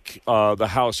Republicans take the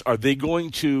House? Are they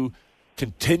going to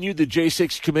continue the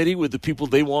J6 committee with the people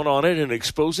they want on it and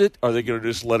expose it? Are they going to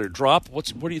just let it drop? What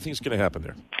do you think is going to happen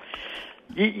there?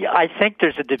 I think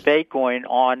there's a debate going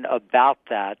on about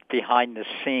that behind the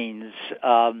scenes.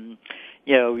 And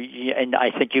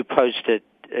I think you posed it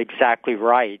exactly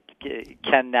right.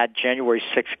 Can that January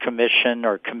 6th commission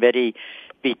or committee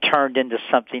be turned into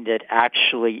something that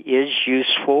actually is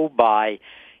useful by,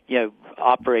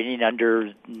 operating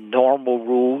under normal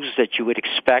rules that you would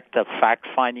expect a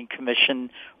fact-finding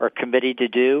commission or committee to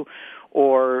do?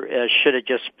 Or should it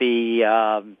just be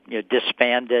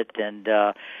disbanded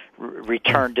and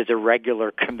returned to the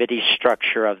regular committee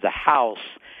structure of the House?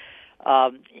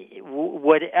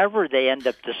 Whatever they end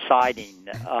up deciding,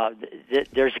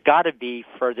 there's got to be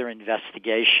further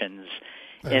investigations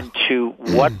into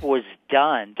what was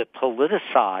done to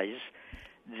politicize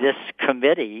this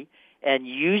committee and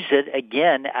use it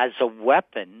again as a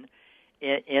weapon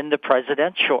in the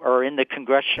presidential or in the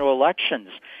congressional elections.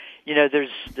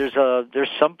 There's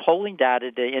some polling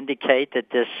data to indicate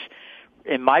that this,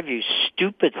 in my view,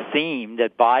 stupid theme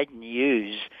that Biden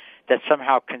used, that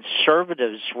somehow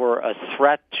conservatives were a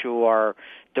threat to our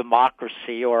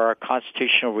democracy or our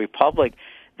constitutional republic,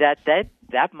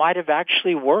 that might have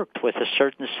actually worked with a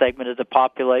certain segment of the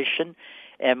population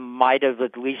and might have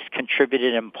at least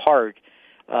contributed in part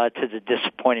to the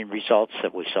disappointing results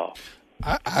that we saw.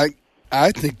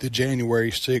 I think the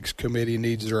January 6th committee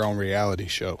needs their own reality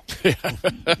show.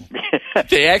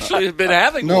 They actually have been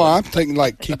having one. No, I'm thinking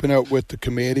like Keeping Up with the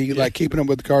Committee, like Keeping Up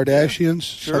with the Kardashians,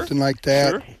 something like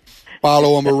that. Sure.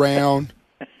 Follow them around.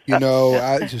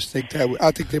 I just think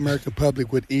I think the American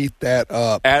public would eat that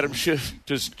up. Adam Schiff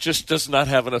just does not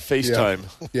have enough FaceTime.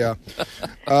 Yeah.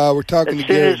 We're talking as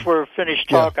soon as we're finished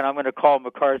talking, I'm going to call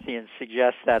McCarthy and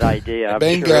suggest that idea. I'm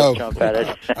Bingo. Sure he'll jump at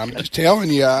it. I'm just telling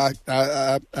you, I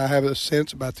have a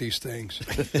sense about these things.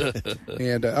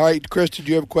 And all right, Chris, did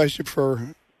you have a question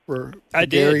for I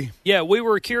Gary? did. Yeah, we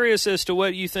were curious as to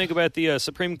what you think about the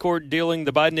Supreme Court dealing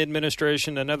the Biden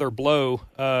administration another blow,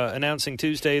 announcing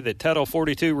Tuesday that Title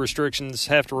 42 restrictions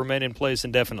have to remain in place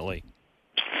indefinitely.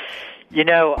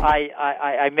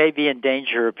 I may be in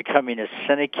danger of becoming a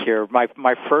cynic here.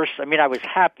 My first, I was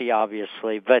happy,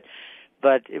 obviously, but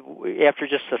after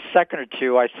just a second or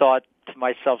two, I thought to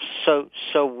myself,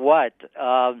 so what?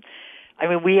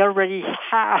 We already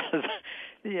have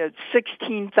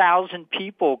 16,000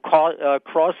 people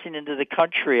crossing into the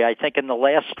country, I think, in the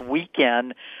last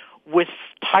weekend, with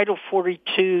Title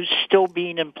 42 still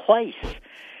being in place.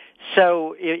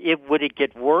 So would it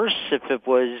get worse if it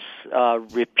was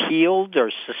repealed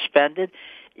or suspended?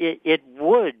 It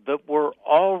would, but we're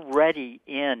already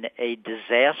in a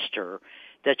disaster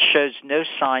that shows no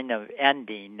sign of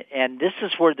ending. And this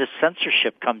is where the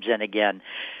censorship comes in again.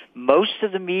 Most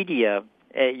of the media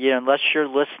unless you're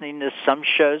listening to some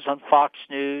shows on Fox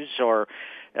News or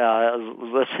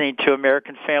listening to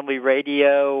American Family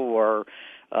Radio or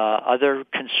other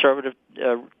conservative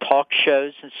talk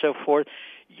shows and so forth,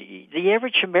 the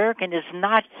average American is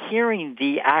not hearing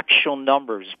the actual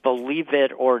numbers, believe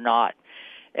it or not.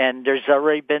 And there's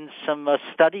already been some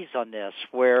studies on this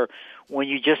where when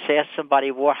you just ask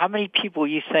somebody, well, how many people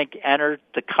you think entered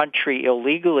the country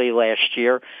illegally last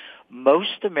year,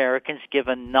 most Americans give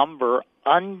a number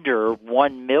under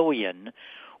 1 million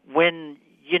when,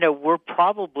 we're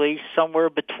probably somewhere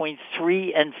between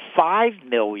 3 and 5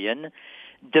 million,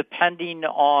 depending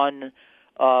on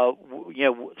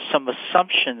some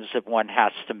assumptions that one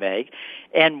has to make.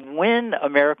 And when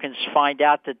Americans find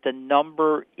out that the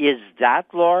number is that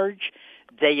large,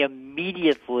 they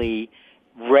immediately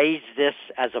raise this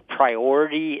as a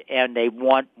priority and they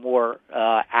want more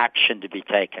action to be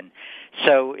taken.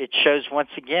 So it shows once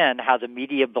again how the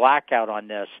media blackout on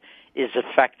this is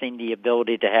affecting the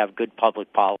ability to have good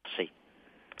public policy.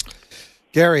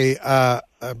 Gary, I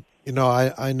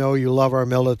know you love our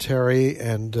military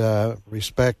and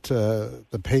respect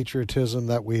the patriotism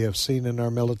that we have seen in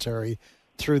our military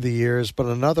through the years. But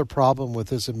another problem with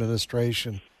this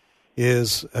administration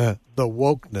is the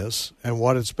wokeness and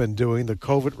what it's been doing, the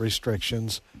COVID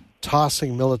restrictions,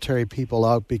 tossing military people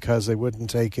out because they wouldn't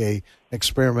take a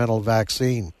experimental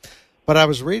vaccine. But I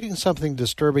was reading something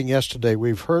disturbing yesterday.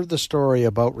 We've heard the story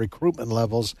about recruitment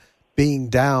levels being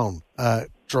down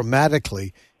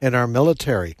dramatically in our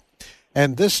military.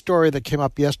 And this story that came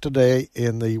up yesterday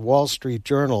in the Wall Street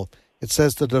Journal, it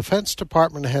says the Defense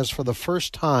Department has for the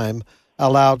first time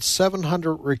allowed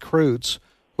 700 recruits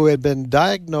who had been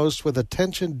diagnosed with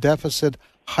attention deficit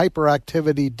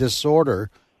hyperactivity disorder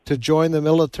to join the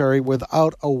military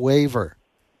without a waiver.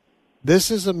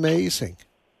 This is amazing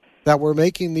that we're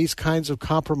making these kinds of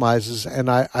compromises, and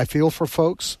I feel for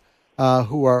folks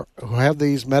who have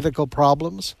these medical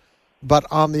problems. But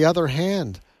on the other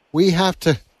hand, we have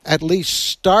to at least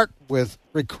start with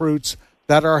recruits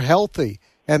that are healthy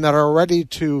and that are ready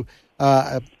to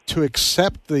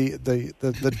accept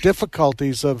the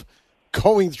difficulties of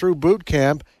going through boot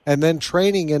camp and then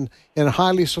training in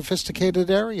highly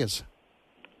sophisticated areas.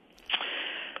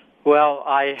 Well,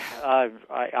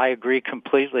 I agree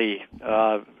completely,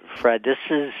 Fred. This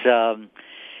is,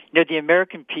 the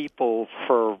American people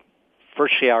for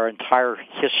virtually our entire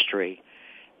history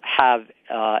have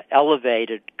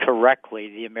elevated correctly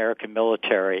the American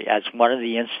military as one of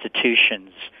the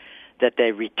institutions that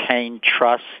they retain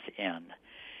trust in.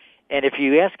 And if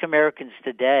you ask Americans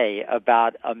today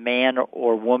about a man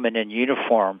or woman in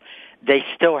uniform, they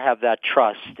still have that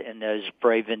trust in those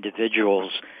brave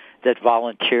individuals that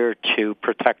volunteer to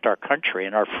protect our country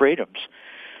and our freedoms.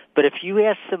 But if you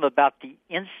ask them about the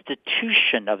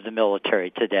institution of the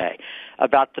military today,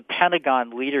 about the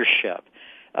Pentagon leadership,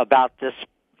 about this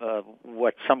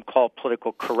what some call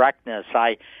political correctness,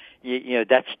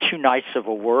 that's too nice of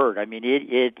a word. I mean,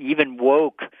 it even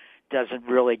woke doesn't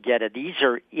really get it. These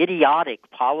are idiotic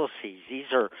policies. These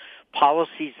are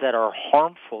policies that are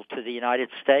harmful to the United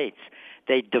States.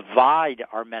 They divide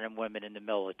our men and women in the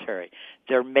military.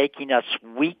 They're making us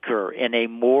weaker in a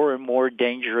more and more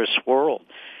dangerous world.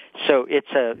 So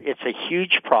it's a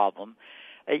huge problem.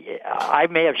 I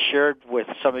may have shared with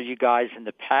some of you guys in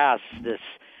the past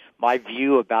my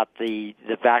view about the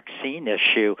vaccine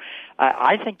issue.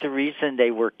 I think the reason they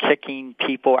were kicking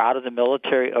people out of the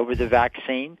military over the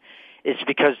vaccine is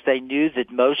because they knew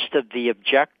that most of the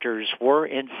objectors were,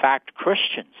 in fact,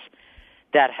 Christians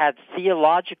that had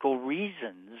theological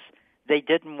reasons they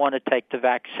didn't want to take the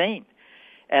vaccine.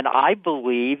 And I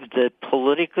believe that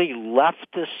politically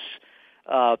leftist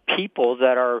people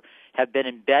that have been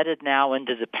embedded now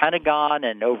into the Pentagon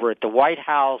and over at the White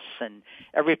House and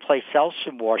every place else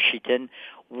in Washington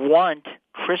want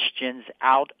Christians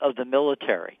out of the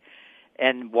military.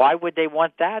 And why would they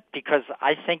want that? Because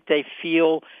I think they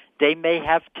feel they may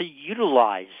have to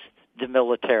utilize the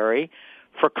military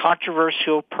for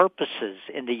controversial purposes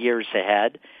in the years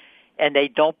ahead, and they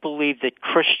don't believe that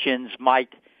Christians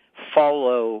might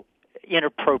follow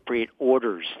inappropriate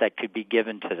orders that could be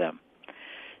given to them.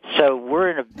 So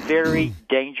we're in a very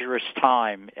dangerous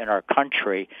time in our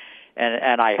country,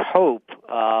 and I hope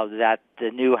that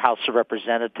the new House of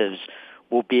Representatives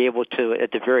will be able to,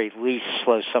 at the very least,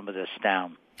 slow some of this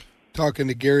down. Talking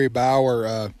to Gary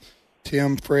Bauer,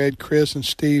 Tim, Fred, Chris, and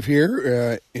Steve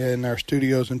here in our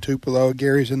studios in Tupelo.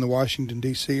 Gary's in the Washington,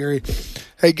 D.C. area.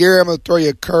 Hey, Gary, I'm going to throw you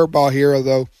a curveball here,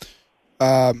 although.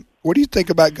 What do you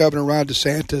think about Governor Ron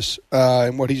DeSantis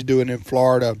and what he's doing in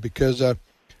Florida? Because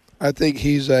I think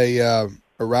he's a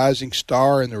rising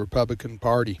star in the Republican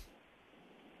Party.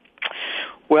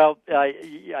 Well,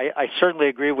 I certainly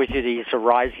agree with you that he's a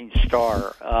rising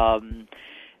star.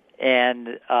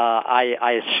 And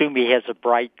I assume he has a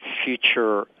bright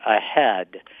future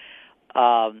ahead.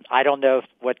 I don't know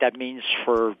what that means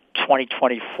for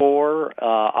 2024.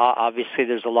 Obviously,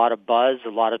 there's a lot of buzz, a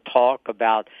lot of talk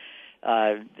about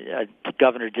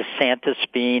Governor DeSantis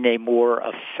being a more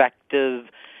effective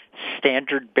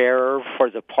standard bearer for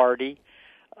the party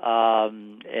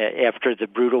after the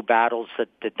brutal battles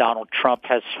that Donald Trump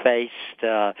has faced.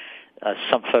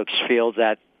 Some folks feel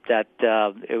that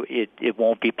it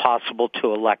won't be possible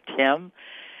to elect him.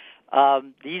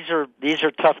 These are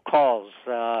tough calls.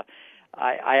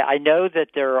 I know that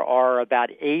there are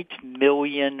about 8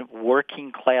 million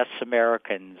working class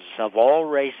Americans of all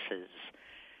races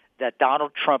that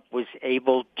Donald Trump was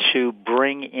able to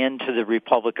bring into the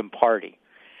Republican Party.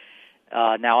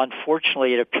 Now,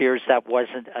 unfortunately, it appears that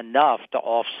wasn't enough to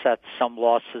offset some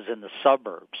losses in the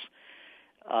suburbs.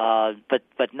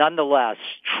 But nonetheless,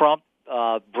 Trump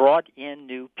brought in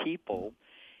new people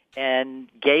and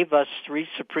gave us 3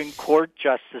 Supreme Court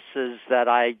justices that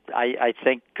I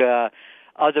think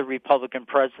other Republican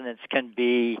presidents can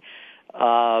be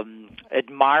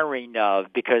admiring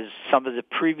of, because some of the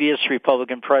previous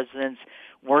Republican presidents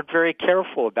weren't very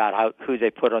careful about who they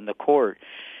put on the court.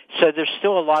 So there's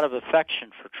still a lot of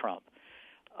affection for Trump.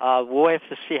 We'll have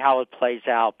to see how it plays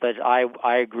out, but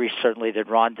I agree certainly that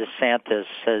Ron DeSantis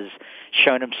has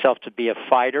shown himself to be a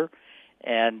fighter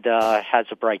and has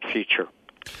a bright future.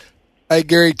 Hey,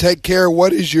 Gary, take care.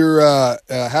 What is your,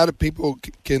 how do people,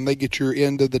 can they get your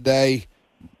end of the day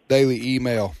daily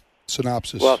email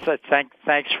synopsis? Well,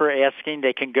 thanks for asking.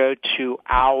 They can go to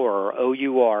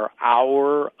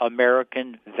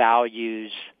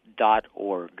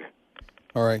ouramericanvalues.org.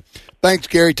 All right. Thanks,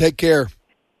 Gary. Take care.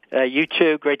 You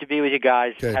too. Great to be with you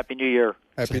guys. Okay. Happy New Year.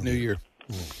 Happy New Year.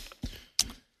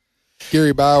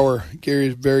 Gary Bauer. Gary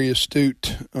is very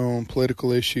astute on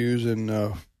political issues, and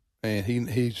he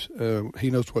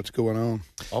knows what's going on.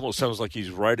 Almost sounds like he's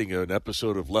writing an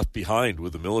episode of Left Behind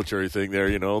with the military thing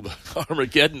there, the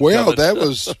Armageddon. Well, coming. that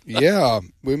was, yeah.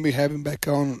 We'll be having back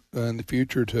on in the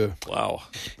future to. Wow.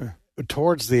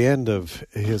 Towards the end of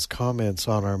his comments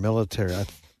on our military,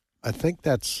 I think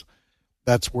that's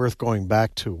worth going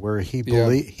back to, where he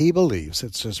believes,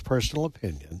 it's his personal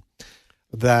opinion,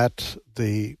 that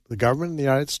the government in the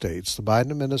United States, the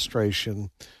Biden administration,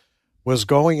 was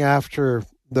going after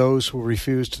those who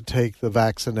refused to take the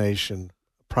vaccination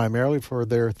primarily for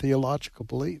their theological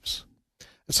beliefs.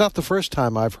 It's not the first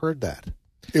time I've heard that.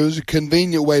 It was a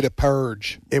convenient way to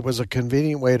purge. It was a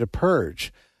convenient way to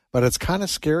purge. But it's kind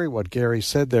of scary what Gary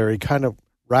said there. He kind of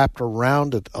wrapped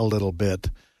around it a little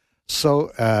bit.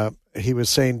 So he was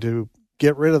saying to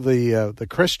get rid of the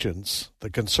Christians, the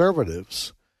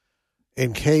conservatives,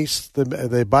 in case the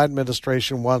Biden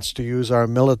administration wants to use our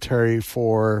military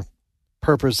for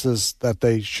purposes that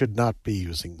they should not be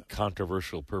using them.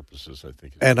 Controversial purposes, I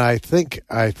think. And I think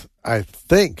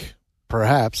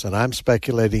perhaps, and I'm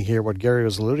speculating here what Gary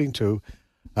was alluding to,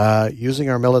 using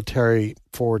our military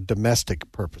for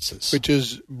domestic purposes. Which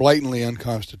is blatantly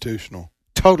unconstitutional.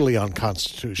 Totally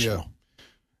unconstitutional. Yeah.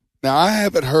 Now, I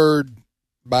haven't heard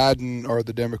Biden or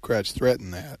the Democrats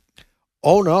threaten that.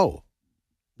 Oh, no.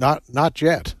 Not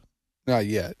yet. Not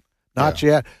yet. Not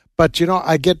yet. But,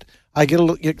 I get a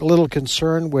little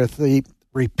concerned with the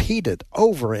repeated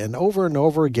over and over and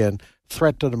over again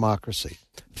threat to democracy.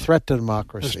 Threat to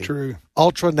democracy. That's true.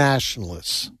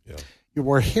 Ultra-nationalists. Yeah.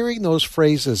 We're hearing those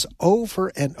phrases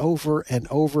over and over and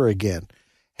over again.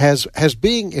 As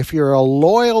being, if you're a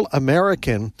loyal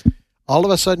American, all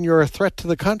of a sudden you're a threat to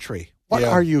the country. What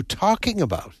are you talking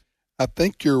about? I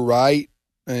think you're right.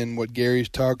 And what Gary's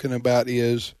talking about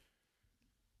is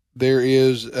there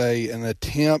is an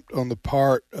attempt on the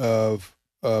part of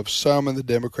some in the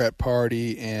Democrat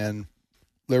Party and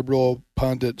liberal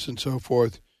pundits and so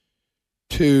forth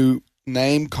to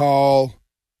name call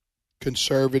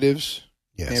conservatives,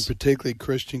 and particularly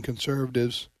Christian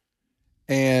conservatives,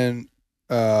 and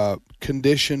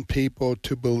condition people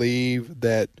to believe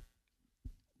that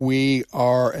we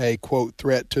are a, quote,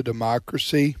 threat to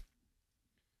democracy.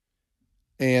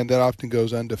 And that often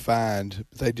goes undefined.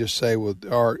 They just say, well,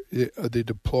 are the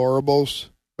deplorables,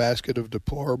 basket of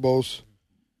deplorables.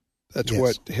 That's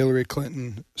what Hillary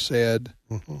Clinton said.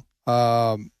 Mm-hmm.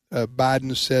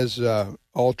 Biden says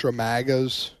ultra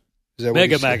MAGAs. Is that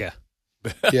Mega MAGA.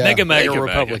 Yeah. Mega MAGA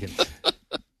Republican.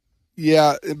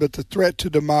 Yeah, but the threat to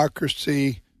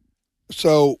democracy.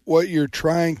 So what you're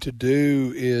trying to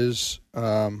do is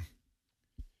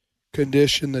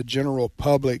condition the general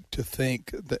public to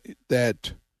think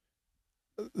that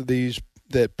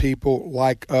people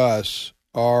like us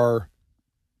are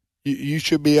you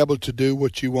should be able to do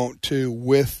what you want to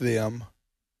with them.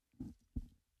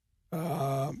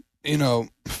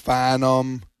 Fine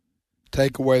them,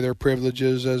 take away their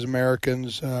privileges as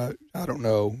Americans. I don't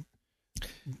know.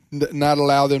 Not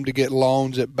allow them to get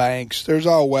loans at banks. There's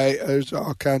all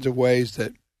kinds of ways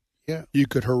that you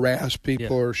could harass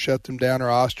people or shut them down or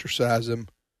ostracize them.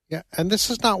 Yeah, and this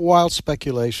is not wild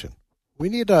speculation. We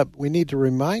need to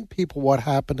remind people what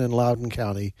happened in Loudoun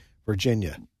County,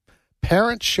 Virginia.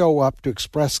 Parents show up to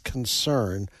express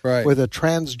concern with a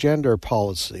transgender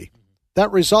policy. That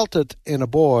resulted in a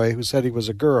boy who said he was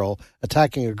a girl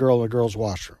attacking a girl in a girl's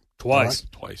washroom. Twice.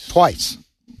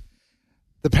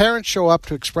 The parents show up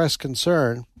to express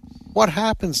concern. What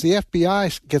happens? The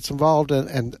FBI gets involved,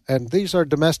 and these are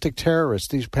domestic terrorists,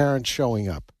 these parents showing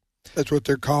up. That's what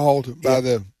they're called by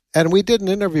the... And we did an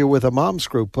interview with a mom's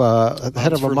group,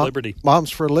 head of Liberty.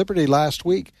 Moms for Liberty last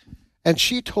week, and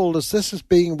she told us this is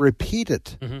being repeated.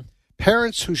 Mm-hmm.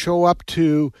 Parents who show up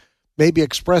to maybe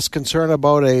express concern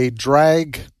about a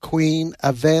drag queen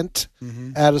event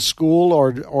at a school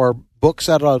or books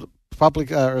at a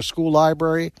public or school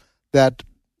library that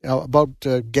about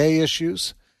gay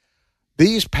issues.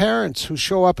 These parents who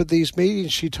show up at these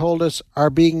meetings, she told us, are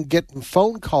getting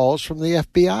phone calls from the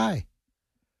FBI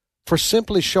for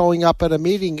simply showing up at a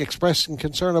meeting expressing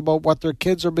concern about what their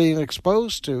kids are being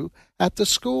exposed to at the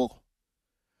school.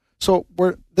 So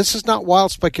this is not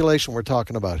wild speculation we're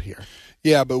talking about here.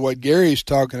 Yeah, but what Gary's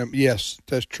talking about, yes,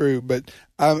 that's true. But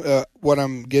what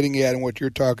I'm getting at and what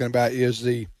you're talking about is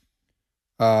the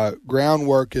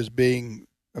groundwork is being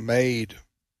made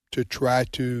to try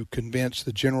to convince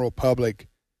the general public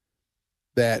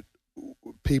that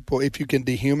people, if you can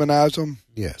dehumanize them,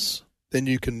 then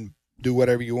you can do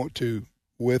whatever you want to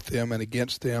with them and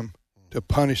against them to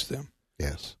punish them.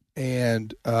 Yes.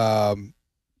 And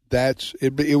that's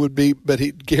it. It would be, but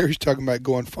Gary's talking about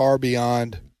going far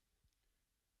beyond,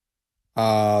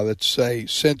 let's say,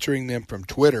 censoring them from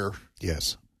Twitter.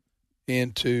 Yes.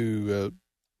 Into,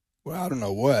 I don't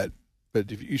know what,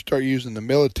 but if you start using the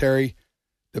military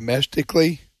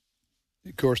domestically,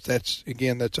 of course, that's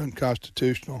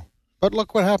unconstitutional. But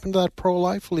look what happened to that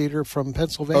pro-life leader from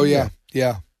Pennsylvania. Oh,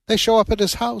 yeah. They show up at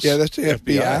his house. Yeah, that's the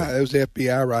FBI. It was the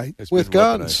FBI, right? With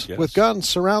guns. Yes. With guns,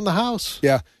 surround the house.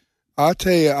 Yeah. I'll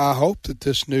tell you, I hope that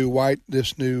this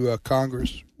new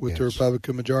Congress with the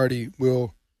Republican majority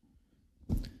will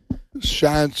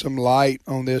shine some light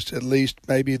on this. At least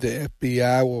maybe the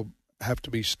FBI will have to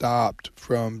be stopped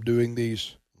from doing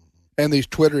these and these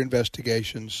Twitter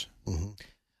investigations. Mm-hmm.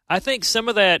 I think some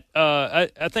of that,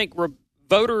 I think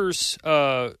voters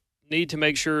need to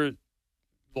make sure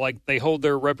like they hold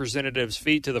their representatives'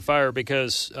 feet to the fire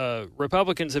because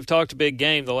Republicans have talked a big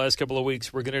game the last couple of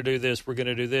weeks. We're going to do this. We're going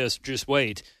to do this. Just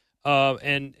wait.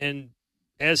 And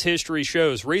as history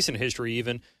shows, recent history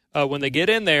even, when they get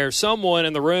in there, someone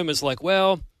in the room is like,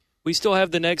 well, we still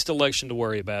have the next election to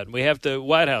worry about. And we have the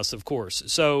White House, of course.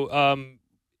 So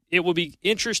it will be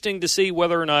interesting to see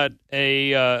whether or not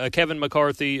a Kevin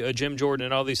McCarthy, a Jim Jordan,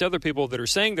 and all these other people that are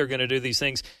saying they're going to do these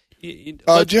things,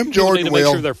 Jim Jordan need to make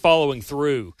sure they're following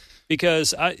through.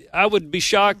 Because I would be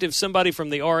shocked if somebody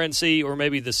from the RNC or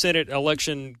maybe the Senate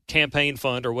Election Campaign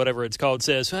Fund or whatever it's called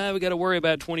says, we got to worry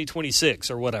about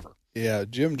 2026 or whatever. Yeah,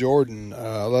 Jim Jordan,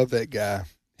 I love that guy.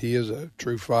 He is a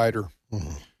true fighter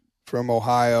from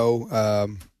Ohio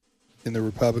in the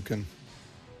Republican.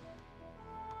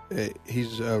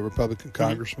 He's a Republican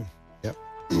congressman. Yep.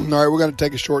 All right, we're going to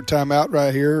take a short time out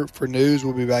right here for news.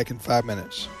 We'll be back in 5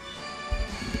 minutes.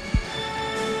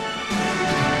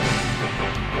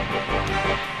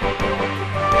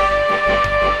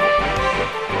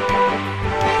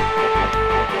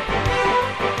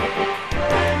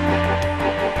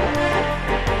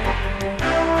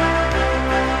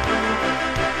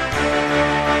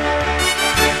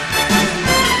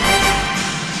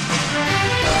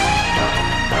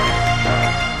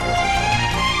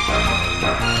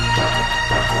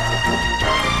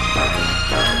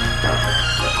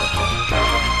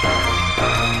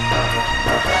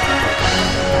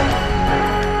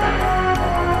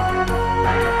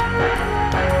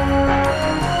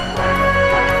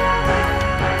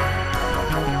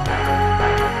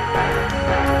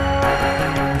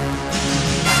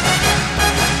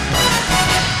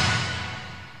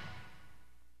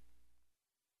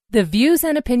 The views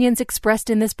and opinions expressed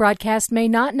in this broadcast may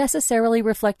not necessarily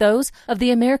reflect those of the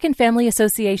American Family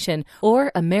Association or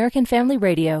American Family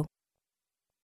Radio.